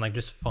and like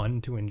just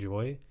fun to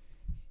enjoy.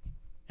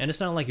 And it's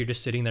not like you're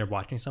just sitting there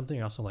watching something,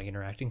 you're also like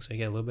interacting, so you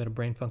get a little bit of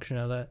brain function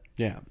out of that.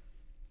 Yeah.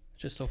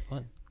 It's just so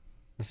fun.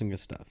 That's some good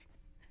stuff.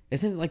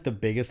 Isn't it like the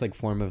biggest like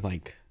form of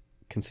like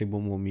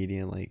consumable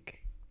media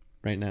like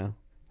right now?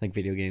 Like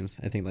video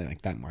games. I think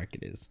like that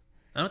market is.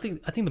 I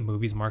think the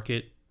movies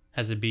market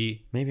has to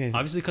be Maybe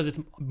obviously because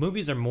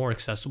movies are more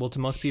accessible to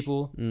most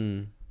people.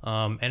 And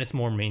it's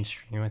more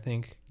mainstream, I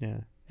think. yeah.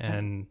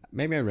 And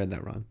Maybe I read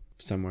that wrong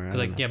somewhere. I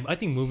don't know. yeah, I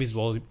think movies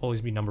will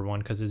always be number one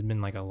because there's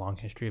been like a long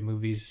history of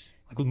movies.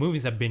 Like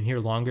movies have been here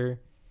longer,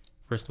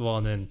 first of all,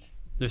 and then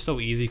they're so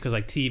easy because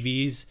like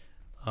TVs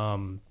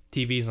and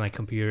like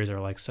computers are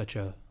like such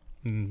a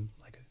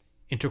like an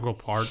integral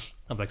part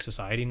of like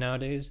society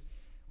nowadays.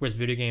 Whereas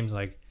video games,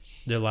 like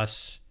they're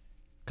less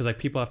because like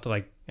people have to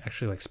like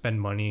actually like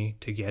spend money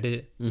to get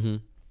it. Mm-hmm.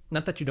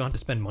 Not that you don't have to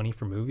spend money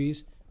for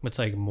movies, but it's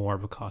like more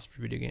of a cost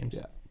for video games.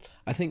 Yeah.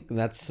 I think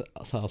that's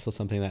also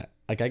something that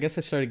like I guess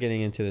I started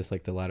getting into this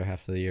like the latter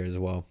half of the year as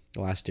well,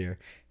 last year,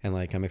 and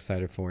like I'm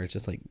excited for it. It's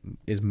just like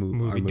our Dude,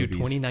 movies.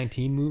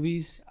 2019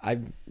 movies.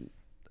 I've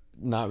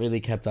not really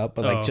kept up,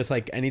 but like just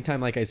like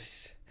anytime like I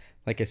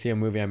see a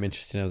movie I'm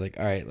interested in, I was like,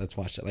 all right, let's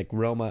watch it. Like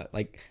Roma,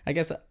 like I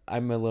guess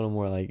I'm a little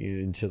more like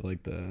into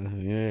like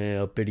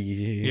the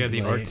uppity,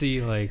 The like,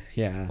 artsy like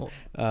yeah.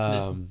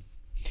 Oh,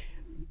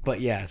 But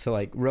yeah, so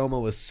like Roma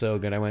was so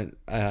good. I went,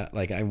 I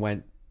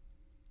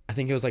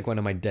think it was like one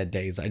of my dead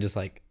days. I just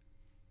like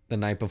the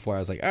night before I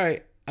was like, all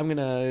right, I'm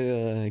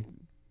gonna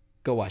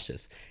go watch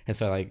this. And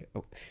so like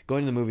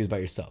going to the movies by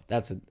yourself,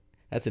 that's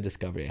a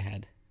discovery I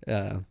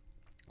had.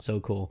 So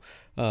cool.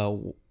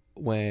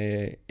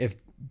 When if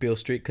Beale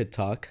Street Could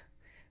Talk.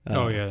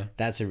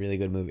 That's a really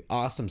good movie.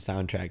 Awesome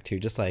soundtrack too.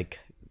 Just like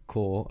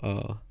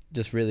cool.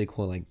 Just really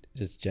cool, like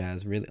just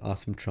jazz, really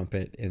awesome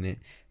trumpet in it.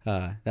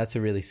 That's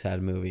a really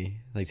sad movie,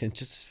 like it's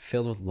just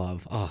filled with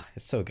love. Oh,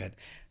 it's so good.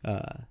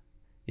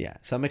 Yeah,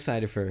 so I'm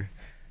excited for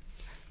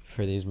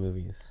these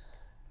movies.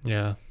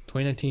 Yeah,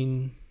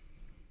 2019.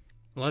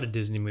 A lot of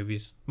Disney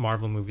movies,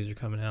 Marvel movies are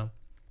coming out.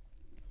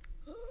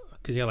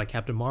 Cause you got like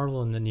Captain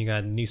Marvel, and then you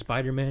got new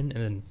Spider-Man,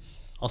 and then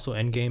also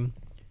Endgame,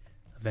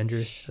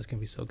 Avengers. That's gonna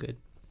be so good.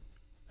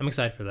 I'm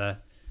excited for that.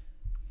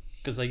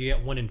 Cause like you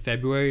got one in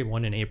February,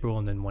 one in April,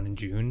 and then one in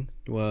June.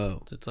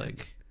 Whoa, So it's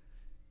like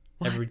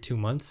every 2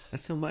 months.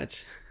 that's so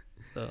much.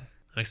 So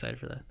I'm excited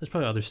for that. There's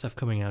probably other stuff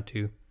coming out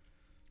too.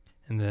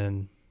 And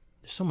then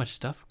there's so much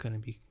stuff gonna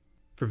be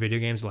for video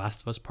games.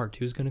 Last of Us Part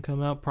 2 is gonna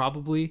come out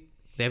probably.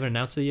 They haven't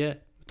announced it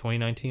yet.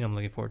 2019. I'm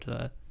looking forward to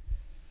that.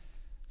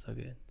 So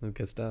good. That's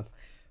good stuff.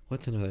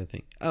 What's another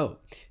thing? Oh,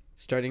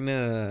 starting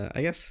to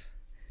I guess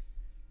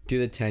do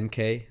the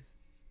 10K.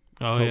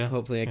 Oh yeah.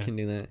 Hopefully I can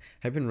do that.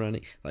 I've been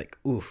running like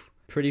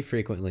pretty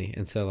frequently,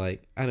 and so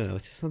like I don't know,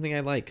 it's just something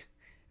I like,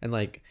 and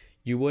like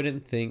you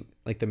wouldn't think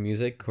like the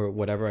music or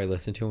whatever I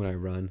listen to when I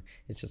run,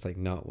 it's just like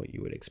not what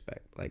you would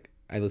expect. Like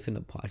I listen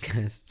to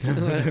podcasts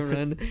when I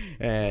run,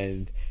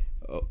 and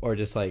or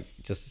just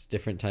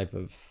different type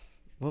of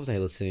what was I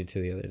listening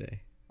to the other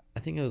day? I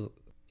think I was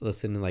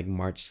listening to like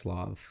March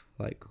Slav,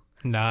 like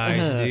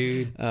Nice,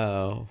 dude.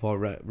 while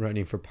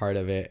running for part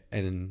of it,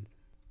 and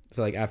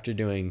So like after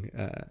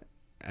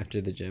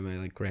after the gym, I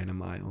like ran a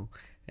mile,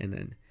 and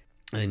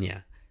then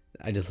yeah,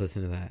 I just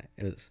listened to that.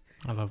 It was.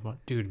 I love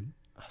dude.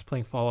 I was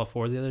playing Fallout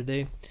 4 the other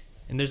day,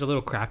 and there's a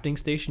little crafting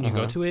station. You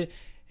go to it,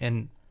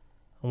 and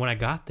when I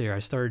got there, I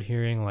started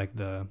hearing like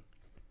the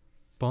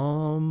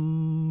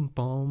bum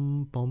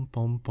bum bum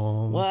bum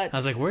bum. What? I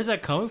was like, where's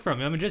that coming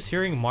from? I'm just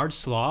hearing March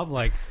Slav,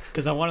 like,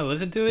 because I want to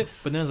listen to it.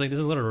 But then I was like, this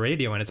is a little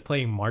radio, and it's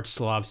playing March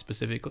Slav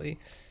specifically.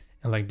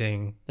 And like,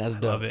 dang, That's I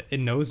dope. love it.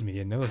 It knows me.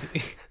 It knows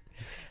me.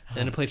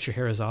 Then it played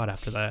Scheherazade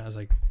after that. I was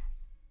like,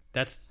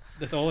 that's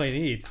all I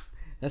need.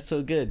 That's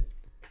so good.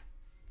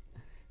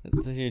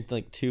 Those are your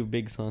like 2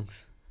 big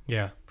songs.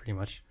 Yeah, pretty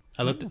much.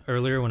 I looked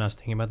earlier when I was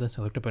thinking about this.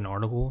 I looked up an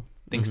article,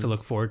 things to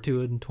look forward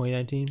to in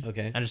 2019.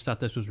 Okay. I just thought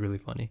this was really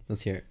funny.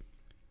 Let's hear it.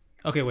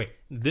 Okay, wait.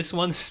 This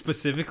one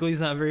specifically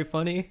is not very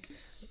funny,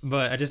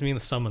 but I just mean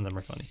some of them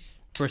are funny.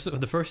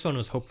 The first one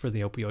was hope for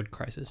the opioid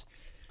crisis,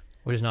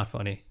 which is not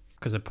funny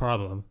because the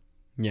problem.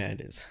 Yeah,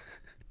 it is.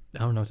 I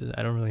don't know.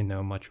 I don't really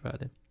know much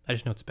about it. I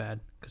just know it's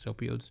bad because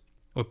opioids.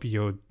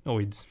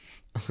 Opioids.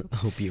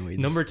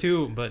 Number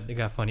 2, but it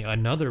got funny.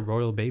 Another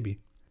royal baby.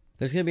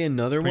 There's gonna be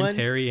another Prince one.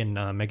 Harry and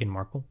Meghan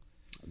Markle.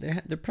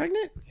 They're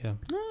pregnant. Yeah.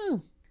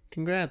 Oh,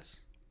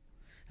 congrats.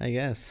 I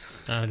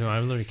guess. I don't know. I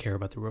don't really care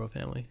about the royal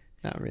family.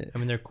 Not really. I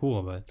mean, they're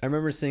cool, but I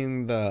remember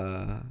seeing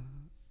the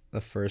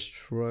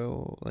first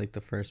royal, like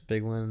the first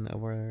big one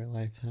of our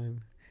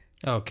lifetime.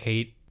 oh,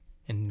 Kate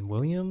and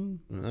William,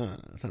 No,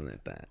 something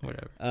like that.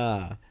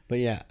 whatever. But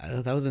yeah,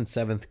 that was in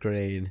 7th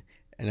grade,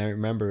 and I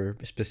remember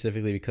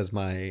specifically because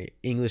my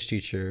English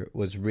teacher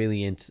was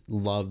really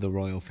loved the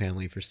royal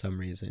family for some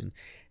reason,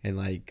 and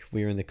like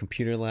we were in the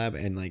computer lab,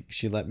 and like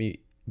she let me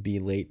be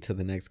late to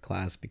the next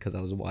class because I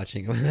was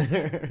watching with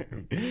her.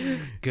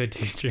 Good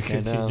teacher. I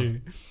Good know.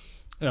 teacher.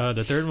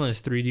 The third one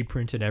is 3D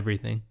printed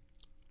everything,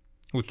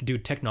 which,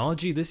 dude,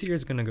 technology this year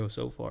is gonna go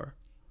so far.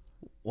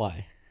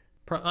 Why?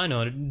 I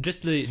know,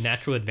 just the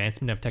natural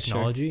advancement of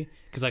technology,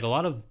 because like a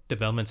lot of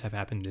developments have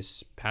happened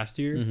this past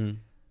year,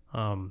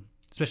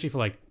 especially for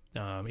like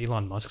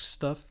Elon Musk's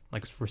stuff,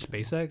 like for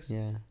SpaceX.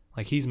 Yeah.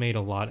 Like he's made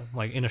a lot,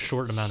 like in a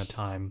short amount of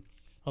time,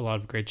 a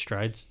lot of great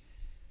strides.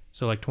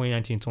 So like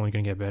 2019 is only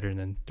gonna get better, and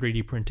then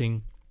 3D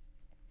printing,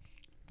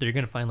 they're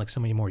gonna find like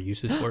so many more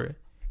uses for it,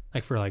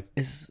 like for like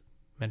Is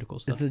medical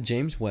stuff. the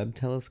James Webb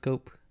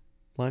Telescope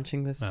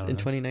launching this I don't in know.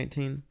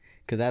 2019?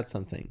 Because that's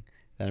something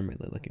that I'm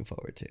really looking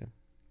forward to.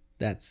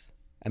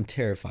 I'm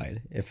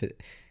terrified because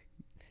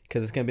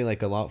it's gonna be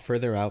like a lot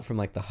further out from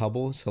like the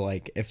Hubble. So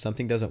like if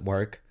something doesn't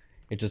work,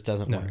 it just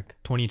doesn't No, work.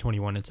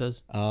 2021 it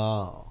says.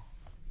 Oh,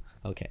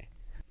 okay,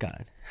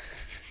 God,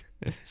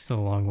 It's still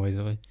a long ways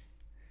away.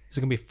 There's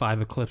gonna be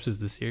 5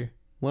 eclipses this year.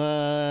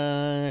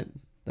 what?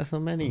 That's so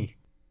many.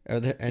 Are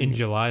there any? In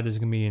July, there's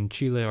gonna be in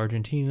Chile,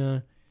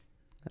 Argentina.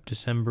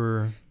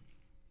 December,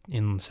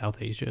 in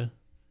South Asia.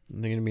 Are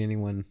there gonna be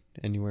anyone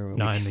anywhere? Where we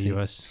Not can in the see?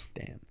 U.S.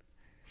 Damn,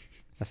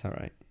 that's all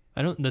right.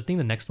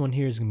 The next one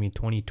here is gonna be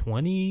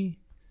 2020.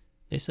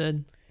 They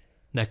said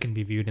that can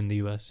be viewed in the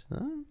U.S.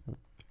 Oh.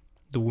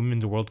 The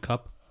Women's World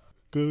Cup.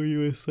 Go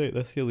USA.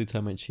 That's the only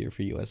time I cheer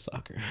for U.S.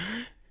 soccer.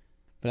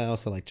 But I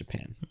also like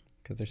Japan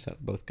because they're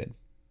both good.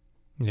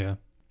 Yeah.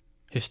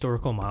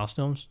 Historical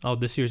milestones. Oh,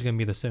 this year's gonna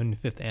be the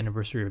 75th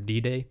anniversary of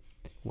D-Day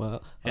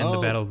Well, and the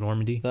Battle of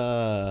Normandy.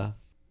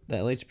 The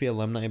LHP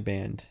alumni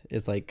band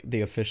is like the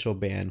official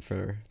band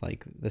for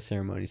like the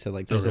ceremony. So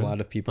like there's really? a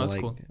lot of people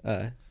That's like cool.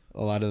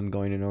 a lot of them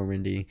going to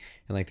Normandy,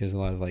 and like there's a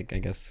lot of like I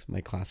guess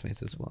my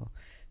classmates as well.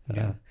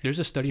 Yeah. There's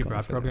a study going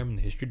abroad for program in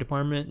the history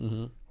department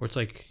Mm-hmm. where it's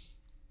like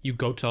you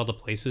go to all the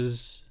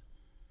places.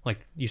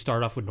 Like you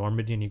start off with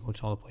Normandy and you go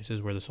to all the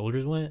places where the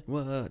soldiers went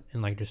What?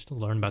 and like just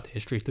learn about the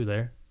history through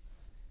there.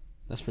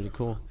 That's pretty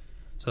cool.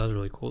 So that was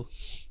really cool.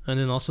 And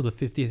then also the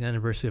 50th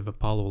anniversary of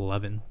Apollo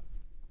 11.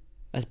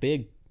 That's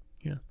big.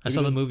 Yeah. I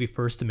saw the movie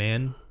First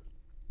Man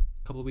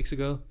a couple of weeks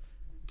ago.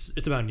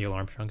 It's about Neil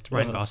Armstrong. It's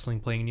Ryan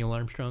Gosling playing Neil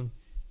Armstrong.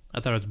 I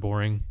thought it was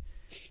boring.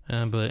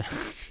 But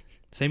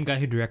same guy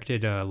who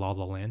directed La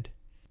La Land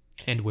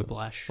and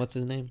Whiplash. What's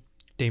his name?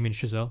 Damien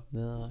Chazelle.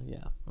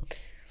 Yeah.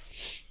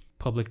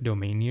 Public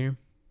domain year.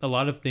 A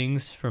lot of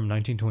things from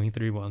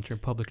 1923 will enter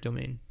public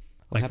domain.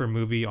 Like for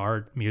movie,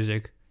 art,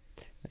 music.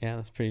 Yeah,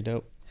 that's pretty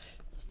dope.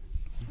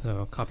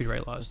 So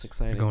copyright laws That's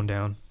exciting. are going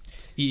down.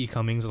 E.E.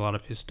 Cummings, a lot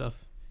of his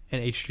stuff. And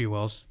H.G.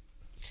 Wells.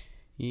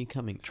 E.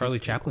 Cummings. Charlie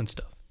That's pretty Chaplin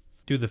stuff.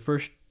 Dude, the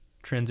first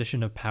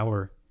transition of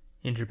power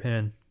in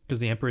Japan, because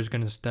the emperor is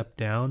going to step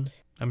down.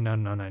 I'm not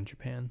in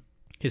Japan.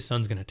 His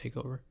son's going to take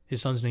over.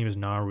 His son's name is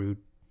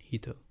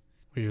Naruhito.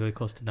 We're really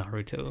close to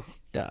Naruto. cool.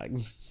 Dog.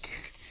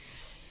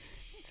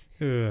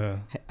 Ugh.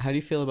 How do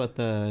you feel about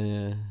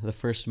the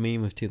first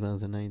meme of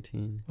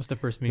 2019? What's the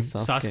first meme? The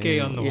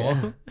Sasuke on the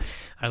yeah. wall.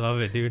 I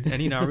love it, dude.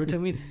 Any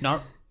Naruto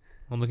meme?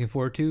 I'm looking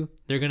forward to.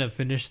 They're going to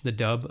finish the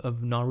dub of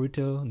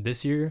Naruto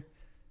this year.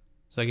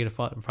 So I get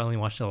to finally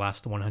watch the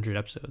last 100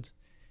 episodes,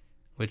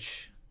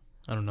 which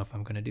I don't know if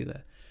I'm going to do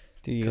that.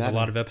 Dude, you There's a gotta,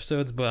 lot of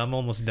episodes, but I'm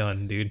almost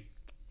done, dude.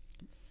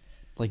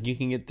 like you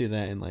can get through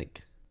that in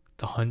like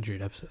It's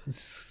 100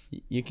 episodes.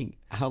 you can.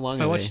 How long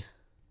If I are watch, they?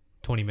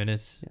 20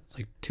 minutes. It's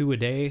like 2 a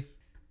day,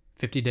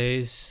 50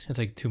 days. It's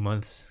like 2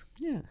 months.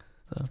 Yeah,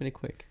 that's pretty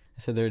quick.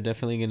 So there are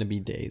definitely going to be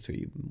days where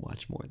you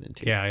watch more than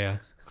 2. Yeah.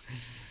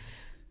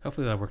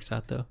 Hopefully that works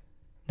out though.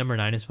 Number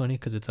 9 is funny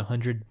because it's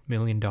 $100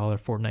 million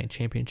Fortnite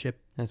championship.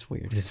 That's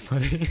weird. It's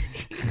funny.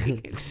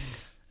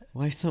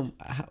 Why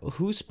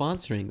who's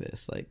sponsoring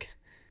this? Like,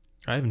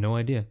 I have no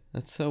idea.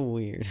 that's so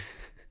weird.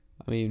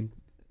 I mean,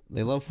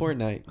 they love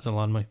Fortnite. That's a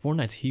lot of money.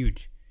 Fortnite's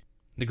huge.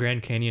 The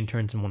Grand Canyon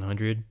turns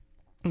 100,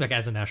 like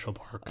as a national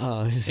park.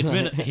 Oh, It's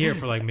been here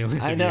for like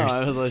millions I of know. years.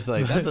 I was just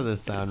like, that doesn't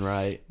sound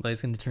right. Like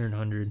it's gonna turn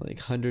 100. Like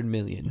 100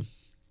 million.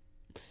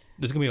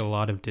 There's gonna be a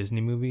lot of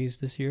Disney movies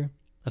this year.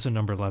 That's what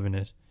number 11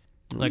 is.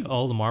 Like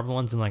all the Marvel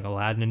ones and like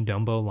Aladdin,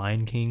 Dumbo,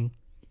 Lion King,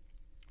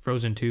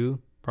 Frozen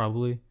 2,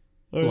 probably.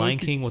 Lion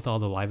King with all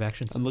the live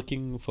action stuff. I'm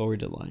looking forward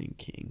to Lion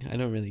King. I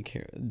don't really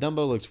care.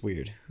 Dumbo looks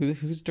weird.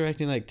 Who's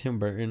directing, like, Tim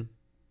Burton?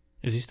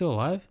 Is he still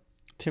alive?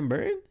 Tim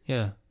Burton?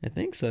 Yeah. I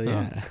think so,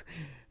 yeah.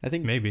 I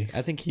think Maybe.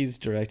 I think he's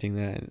directing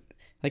that.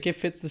 Like, it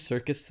fits the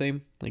circus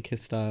theme, like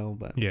his style,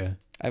 but Yeah.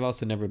 I've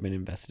also never been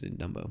invested in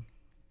Dumbo.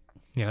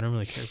 Yeah, I don't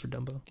really care for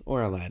Dumbo.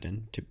 Or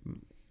Aladdin.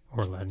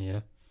 Or Aladdin, yeah.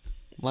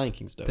 Lion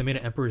King's dope. They made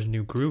an Emperor's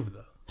New Groove,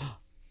 though.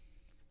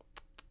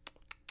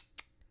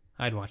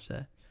 I'd watch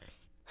that.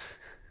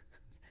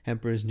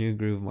 Emperor's New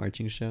Groove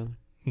marching show.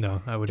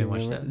 No, I wouldn't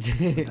watch that.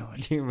 No,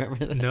 do you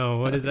remember that? No,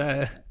 what is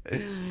that?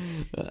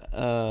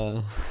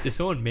 Did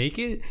someone make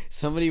it?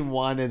 Somebody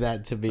wanted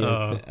that to be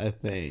Oh. a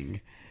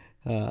thing.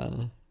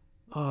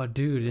 Oh,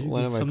 dude. It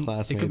One of our It could be a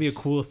classmates-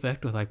 cool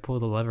effect with like pull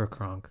the lever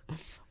cronk.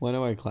 One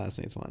of our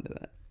classmates wanted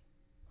that.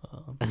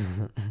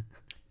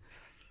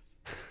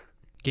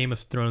 Game of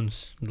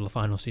Thrones, the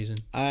final season.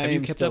 Have you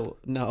I'm kept still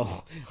up? no.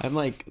 I'm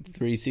like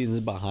 3 seasons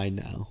behind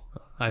now.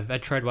 I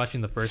tried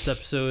watching the first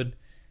episode.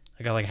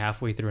 I got like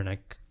halfway through and I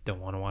don't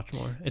want to watch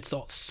more. It's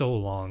all so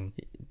long.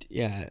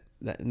 Yeah,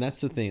 and that's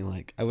the thing.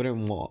 Like,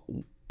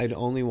 I'd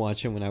only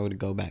watch it when I would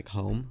go back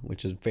home,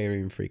 which is very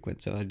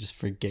infrequent. So I just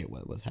forget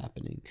what was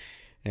happening,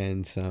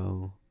 and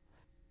so,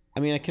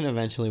 I mean, I can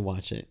eventually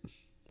watch it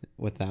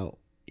without,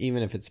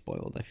 even if it's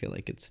spoiled. I feel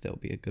like it'd still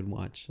be a good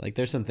watch. Like,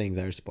 there's some things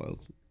that are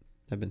spoiled,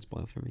 that have been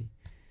spoiled for me.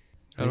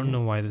 I don't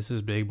know why this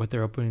is big, but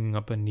they're opening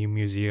up a new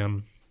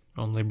museum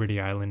on Liberty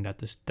Island at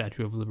the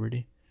Statue of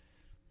Liberty.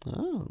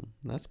 Oh,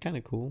 that's kind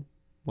of cool.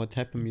 What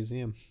type of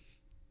museum?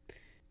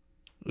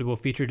 It will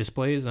feature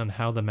displays on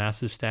how the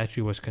massive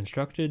statue was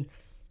constructed,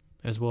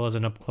 as well as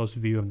an up-close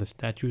view of the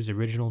statue's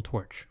original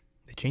torch.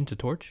 They changed the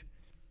torch?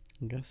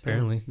 I guess so.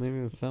 Apparently. Maybe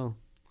it fell.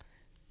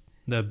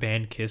 The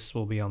band Kiss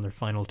will be on their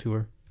final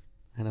tour.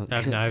 I don't.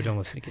 I don't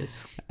listen to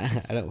Kiss. I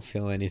don't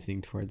feel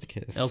anything towards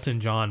Kiss. Elton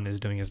John is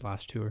doing his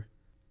last tour.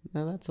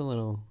 No, that's a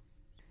little.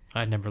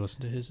 I'd never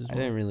listened to his as I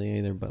well. didn't really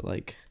either, but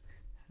like,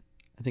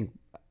 I think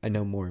I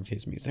know more of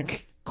his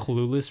music.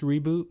 Clueless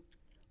reboot?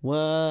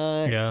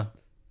 What? Yeah.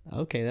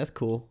 Okay, that's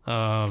cool.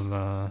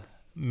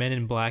 Men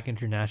in Black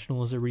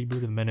International is a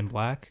reboot of Men in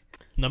Black.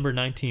 Number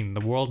 19,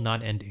 The World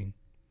Not Ending.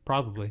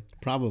 Probably.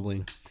 Probably,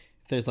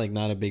 if there's like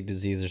not a big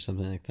disease or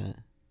something like that.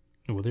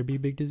 Will there be a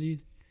big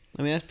disease?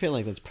 I mean, I feel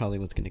like that's probably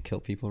what's gonna kill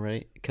people,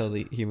 right? Kill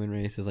the human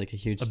race is like a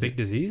huge. A big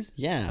disease?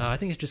 Yeah, I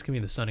think it's just going to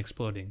be the sun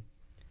exploding.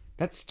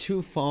 that's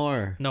too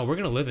far. No, we're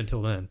going to live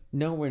until then.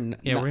 No, we're not.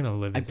 Yeah, we're going to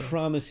live I until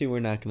promise you, we're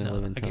not gonna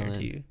live I until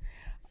guarantee then. you.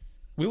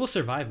 We will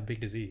survive a big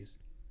disease.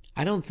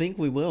 I don't think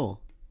we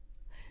will.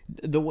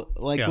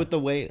 Yeah. With the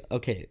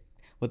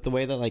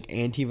way that like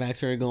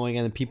anti-vaxxer are going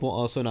and the people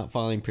also not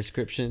following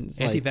prescriptions.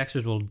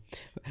 Anti-vaxxers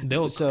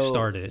they'll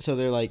start it. So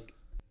they're like,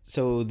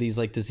 so these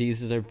like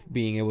diseases are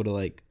being able to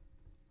like,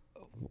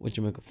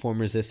 form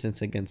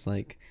resistance against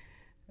like,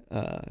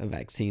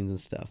 vaccines and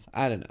stuff.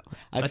 I don't know.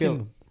 I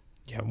feel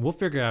we'll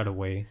figure out a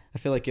way. I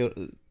feel like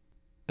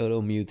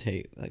it'll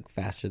mutate like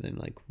faster than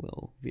like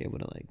we'll be able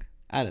to like.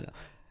 I don't know.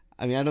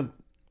 I mean, I don't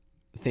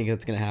think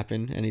that's gonna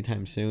happen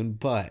anytime soon,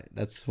 but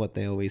that's what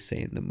they always say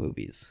in the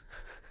movies.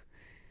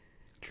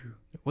 True.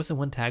 What's the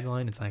one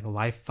tagline? It's like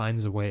life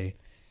finds a way.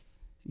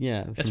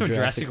 Yeah, That's from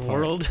Jurassic Park.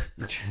 World,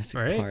 Jurassic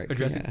right? Park. Or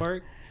Jurassic yeah.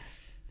 Park.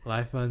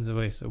 Life finds a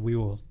way, so we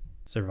will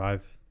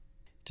survive,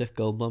 Jeff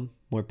Goldblum.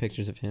 More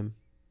pictures of him.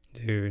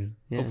 dude.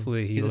 Yeah.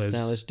 Hopefully he He's lives. a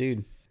stylish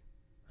dude.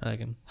 I like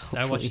him.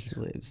 Hopefully he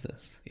lives.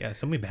 That's Yeah,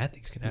 so many bad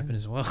things can happen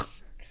as well.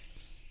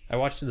 I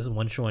watched this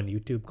one show on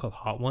YouTube called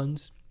Hot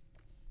Ones.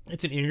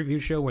 It's an interview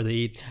show where they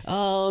eat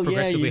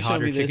progressively you showed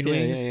hotter me this. chicken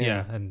wings.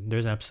 Yeah. And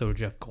there's an episode of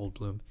Jeff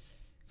Goldblum.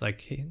 It's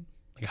like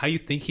how you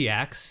think he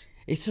acts.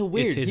 It's so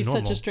weird. his He's such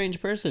normal. a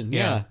strange person.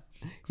 Yeah.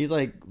 Yeah. He's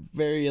like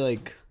very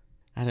like,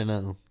 I don't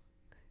know.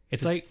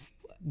 It's Just- like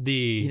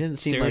the he doesn't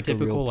seem like a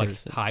stereotypical real like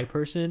person. high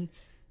person,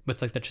 but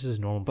it's like that's just his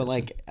normal. But person.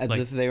 like as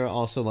if they were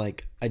also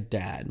like a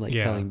dad, like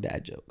Yeah. telling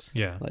dad jokes.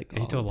 yeah, Like he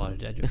all told a the lot of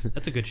time. dad jokes.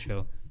 That's a good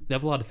show. They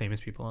have a lot of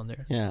famous people on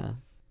there. Yeah.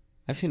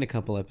 I've seen a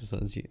couple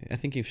episodes. I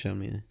think you've shown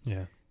me.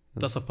 Yeah,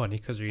 that's so funny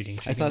because they're eating.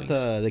 I saw chicken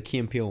wings. the Key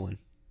and Peele one.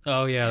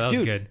 Oh yeah, that was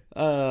Dude,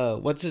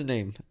 good. What's his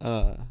name?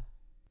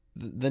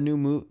 The new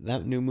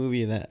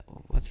movie that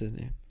what's his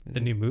name? The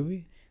new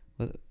movie.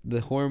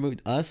 The horror movie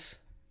Us.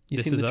 You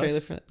This seen Is the trailer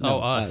Us? for that? Oh,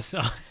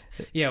 Us.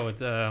 Yeah,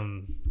 with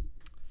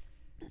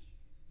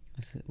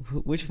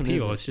Which one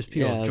Peele. is it? It's just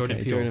Peele. Yeah, Jordan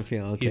okay, Peele. Jordan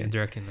Peele. Okay. He's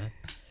directing that.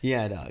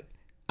 Yeah, dog.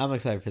 I'm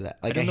excited for that.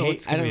 Like, don't know what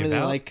it's I gonna don't be really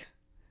about. like.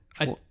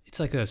 It's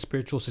like a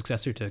spiritual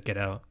successor to Get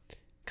Out.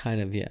 Kind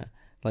of, yeah.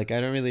 Like,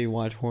 I don't really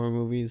watch horror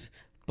movies,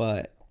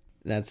 but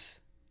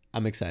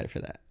I'm excited for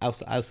that.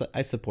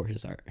 I support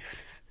his art.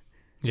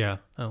 Yeah.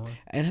 Oh,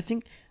 And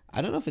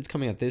I don't know if it's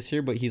coming out this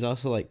year, but he's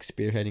also like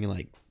spearheading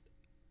like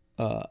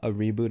a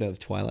reboot of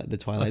the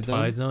Twilight Zone.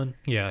 Twilight Zone.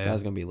 Yeah, yeah. That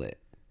was gonna be lit.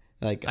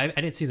 Like, I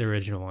didn't see the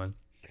original one,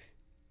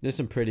 there's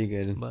some pretty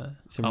good, but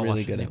some I'll really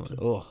watch the good new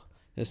episodes. one. Oh,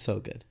 it's so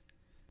good.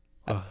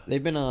 Ugh.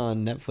 They've been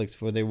on Netflix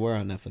they were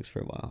on Netflix for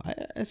a while.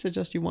 I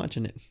suggest you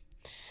watching it.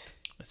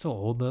 It's so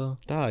old though.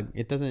 Dog,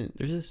 it doesn't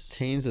There's this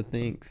change the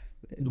things.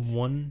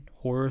 one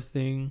horror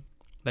thing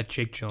that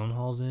Jake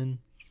Gyllenhaal's in.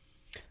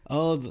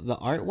 Oh, the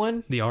art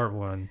one? The art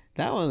one.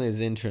 That one is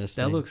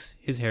interesting.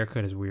 His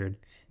haircut is weird,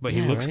 but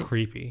Yeah, he looks right?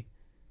 creepy.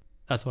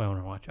 That's why I want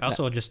to watch it. I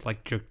also just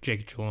like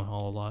Jake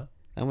Gyllenhaal a lot.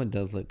 That one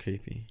does look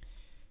creepy.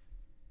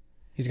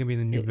 He's gonna be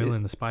the new villain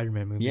in the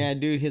Spider-Man movie. Yeah,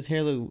 dude, his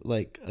hair looked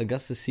like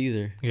Augustus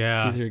Caesar.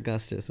 Yeah. Caesar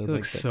Augustus. He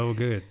looks so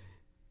good.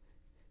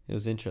 It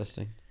was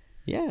interesting.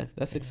 Yeah,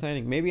 that's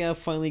exciting. Maybe I'll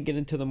finally get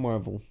into the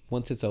Marvel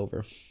once it's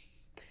over.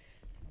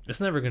 It's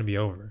never gonna be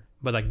over,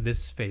 but like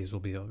this phase will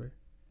be over.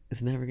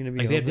 It's never gonna be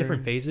Like over. they have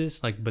different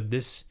phases, like but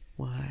this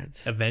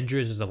What?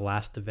 Avengers is the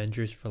last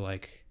Avengers for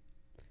like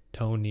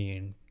Tony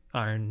and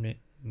Iron Man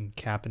and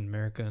Cap and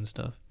America and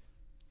stuff.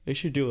 They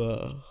should do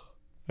a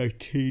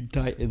Teen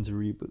Titans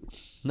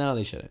reboot. No,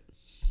 they shouldn't.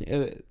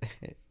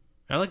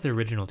 I like the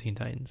original Teen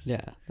Titans. Yeah,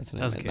 that's what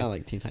That I was meant. good. I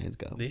like Teen Titans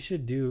Go. They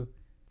should do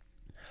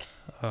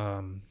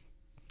a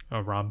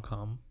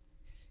rom-com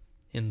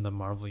in the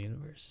Marvel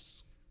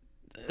universe.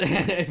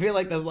 I feel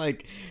like that's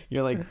like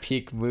your like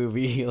peak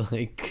movie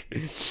like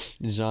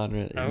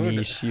genre I would-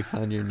 niche. You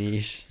found your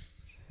niche.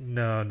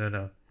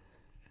 No,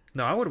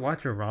 I would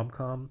watch a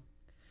rom-com.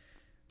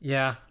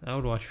 Yeah, I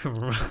would watch a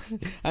rom-com.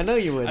 I know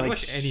you would. I'd Like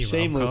watch any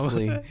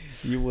shamelessly, rom-com.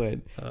 you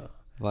would.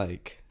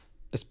 Like,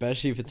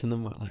 especially if it's in the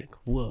like,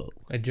 whoa,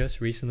 I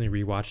just recently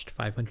rewatched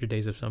 500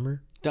 Days of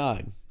Summer.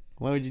 dog.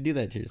 Why would you do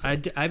that to yourself?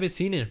 I haven't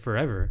seen it in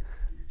forever.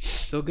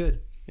 Still good.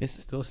 It's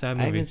Still a sad I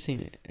movie. haven't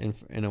seen it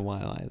in a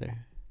while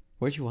either.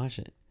 Where'd you watch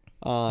it?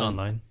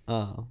 Online.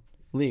 Oh,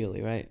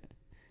 legally, right?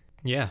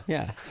 Yeah.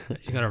 Yeah,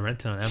 You gotta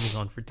rent it on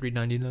Amazon for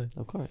 $3.99.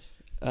 of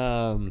course.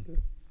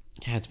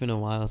 Yeah, it's been a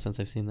while since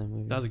I've seen that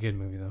movie. That was a good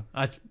movie though.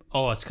 It's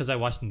because I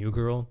watched New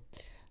Girl,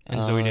 and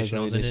Oh, Zoe Zooey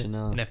Deschanel's in it,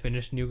 Deschanel. and I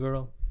finished New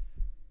Girl.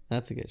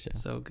 That's a good show.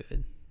 So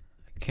good.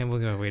 I can't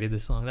believe I waited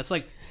this long. That's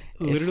like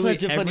It's literally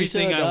such a funny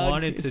everything show, I dog.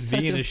 wanted It's to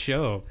be such in a- a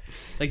show.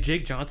 Like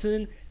Jake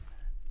Johnson,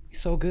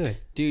 he's so good.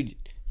 Dude,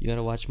 you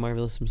gotta watch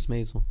Marvelous Miss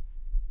Maisel.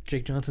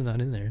 Jake Johnson's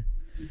not in there.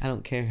 I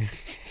don't care.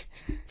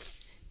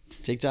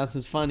 Jake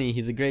Johnson's funny.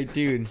 He's a great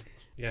dude.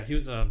 Yeah, he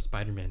was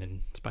Spider-Man in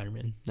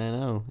Spider-Man. I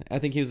know. I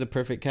think he was a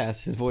perfect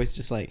cast. His voice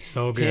just like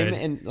So good. him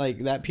and like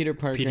that Peter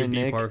Parker Peter and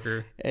B. Nick,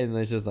 Parker. and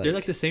it's just like They're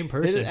like the same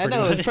person. I know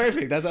pretty it's much.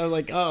 perfect. That's why I was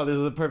like, oh, this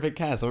is a perfect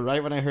cast. So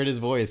right when I heard his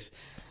voice,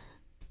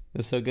 it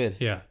was so good.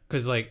 Yeah,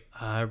 because like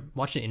I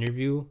watched an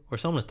interview where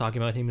someone was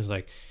talking about him. Is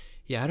like,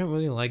 yeah, I don't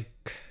really like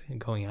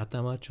going out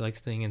that much. I like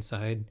staying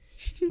inside,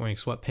 wearing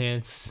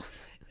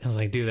sweatpants. I was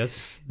like, dude,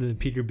 that's the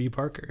Peter B.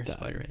 Parker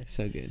Spider-Man.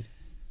 So good.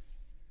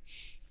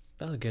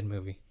 That was a good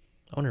movie.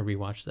 I want to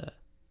rewatch that.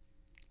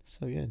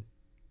 So good.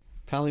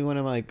 Probably one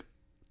of like,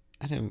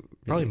 I don't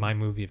Probably my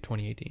movie of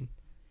 2018.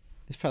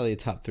 It's probably a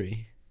top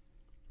 3.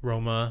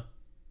 Roma,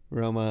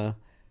 Roma.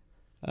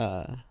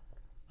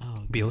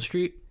 Beale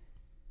Street.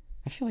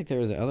 I feel like there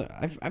was other.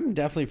 I'm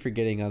definitely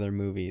forgetting other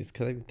movies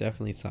because I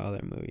definitely saw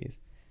other movies.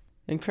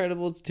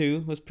 Incredibles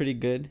 2 was pretty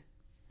good.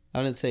 I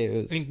wouldn't say it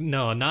was. I mean,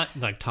 no, not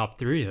like top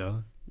 3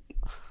 though.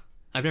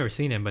 I've never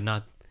seen it, but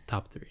not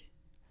top 3.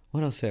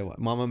 What else? Say what?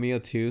 Mamma Mia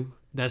 2.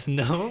 That's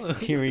no.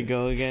 Here we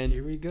go again.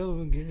 Here we go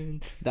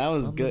again. That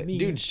was Mamma good, Mia.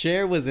 dude.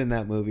 Cher was in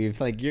that movie. If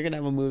like you're gonna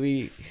have a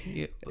movie,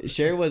 Yeah.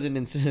 Cher wasn't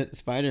in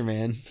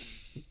Spider-Man.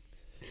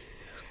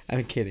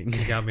 I'm kidding.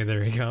 You got me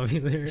there. You got me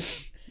there.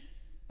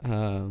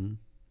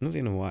 I was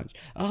gonna watch.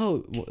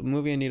 Oh,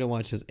 movie I need to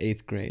watch is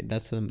 8th Grade.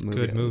 That's the movie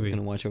Good I was movie.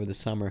 gonna watch over the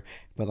summer.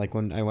 But like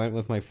when I went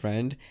with my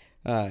friend,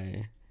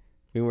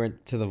 we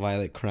went to the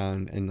Violet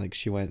Crown and like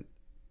she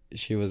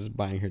was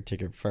buying her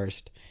ticket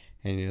first,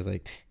 and he was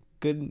like,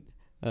 "Good,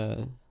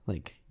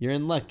 like you're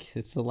in luck.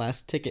 It's the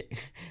last ticket,"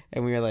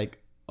 and we were like,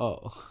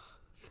 "Oh,"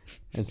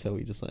 and so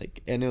we just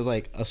like, and it was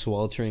like a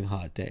sweltering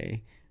hot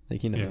day,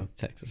 like Yeah.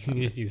 Texas. You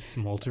summers. use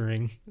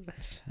smoldering. I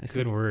said,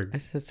 Good word. I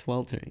said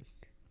sweltering,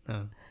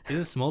 Oh.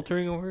 Isn't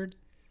smoldering a word?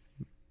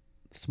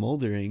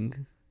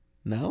 smoldering.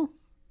 No,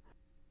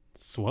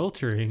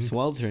 Sweltering.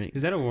 sweltering.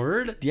 Is that a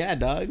word? Yeah,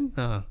 dog.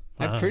 Oh,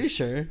 I'm wow. pretty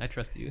sure. I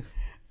trust you.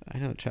 I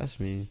don't trust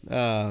me.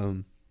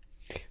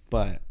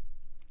 But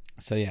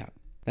so yeah,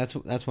 that's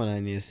what I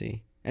need to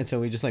see. And so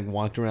we just like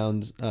walked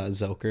around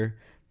Zilker,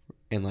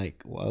 and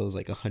like it was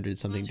like 100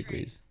 something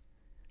degrees.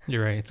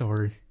 You're right. It's a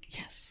word.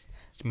 Yes.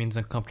 It means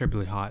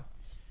uncomfortably hot.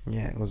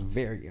 Yeah, it was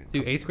very good.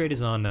 Dude, 8th Grade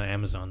is on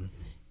Amazon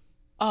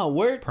Oh,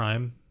 word?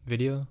 Prime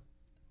Video.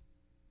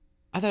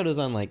 I thought it was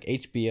on like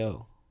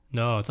HBO.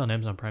 No, it's on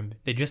Amazon Prime.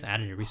 They just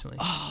added it recently.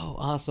 Oh,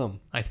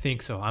 awesome. I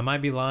think so. I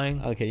might be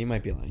lying, Okay, you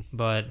might be lying.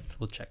 but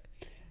we'll check.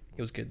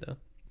 It was good though.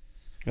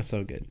 That's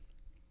so good.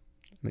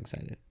 I'm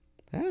excited.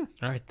 Yeah.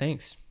 All right,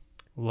 thanks.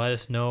 Let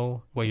us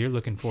know what you're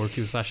looking forward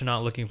to /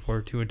 not looking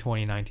forward to in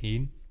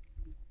 2019.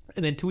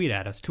 And then tweet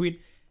at us.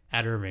 Tweet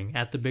at Irving,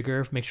 at the Big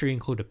Irv. Make sure you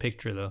include a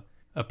picture though.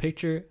 A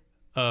picture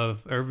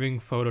of Irving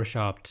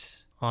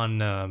photoshopped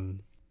on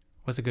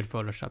what's a good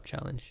Photoshop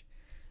challenge?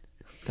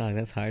 Dog,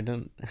 that's hard.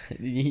 Don't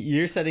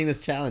you're setting this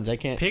challenge. I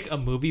can't Pick a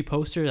movie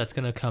poster that's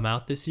gonna come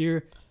out this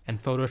year and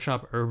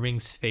Photoshop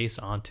Irving's face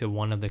onto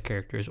one of the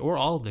characters or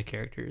all of the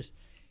characters,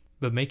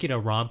 but make it a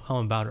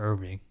rom-com about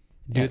Irving.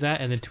 Do that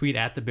and then tweet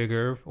at the Big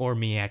Irv or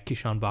me at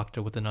Kishan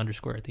Bhakta with an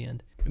underscore at the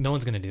end. No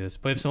one's gonna do this,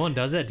 but if someone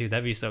does that, dude,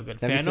 that'd be so good.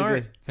 That'd be so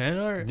art, good. fan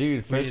art,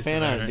 Dude, first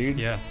fan art, dude.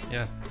 Yeah.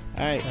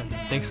 All right.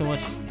 Thanks so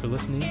much for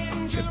listening.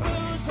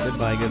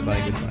 Goodbye.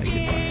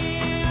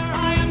 Goodbye.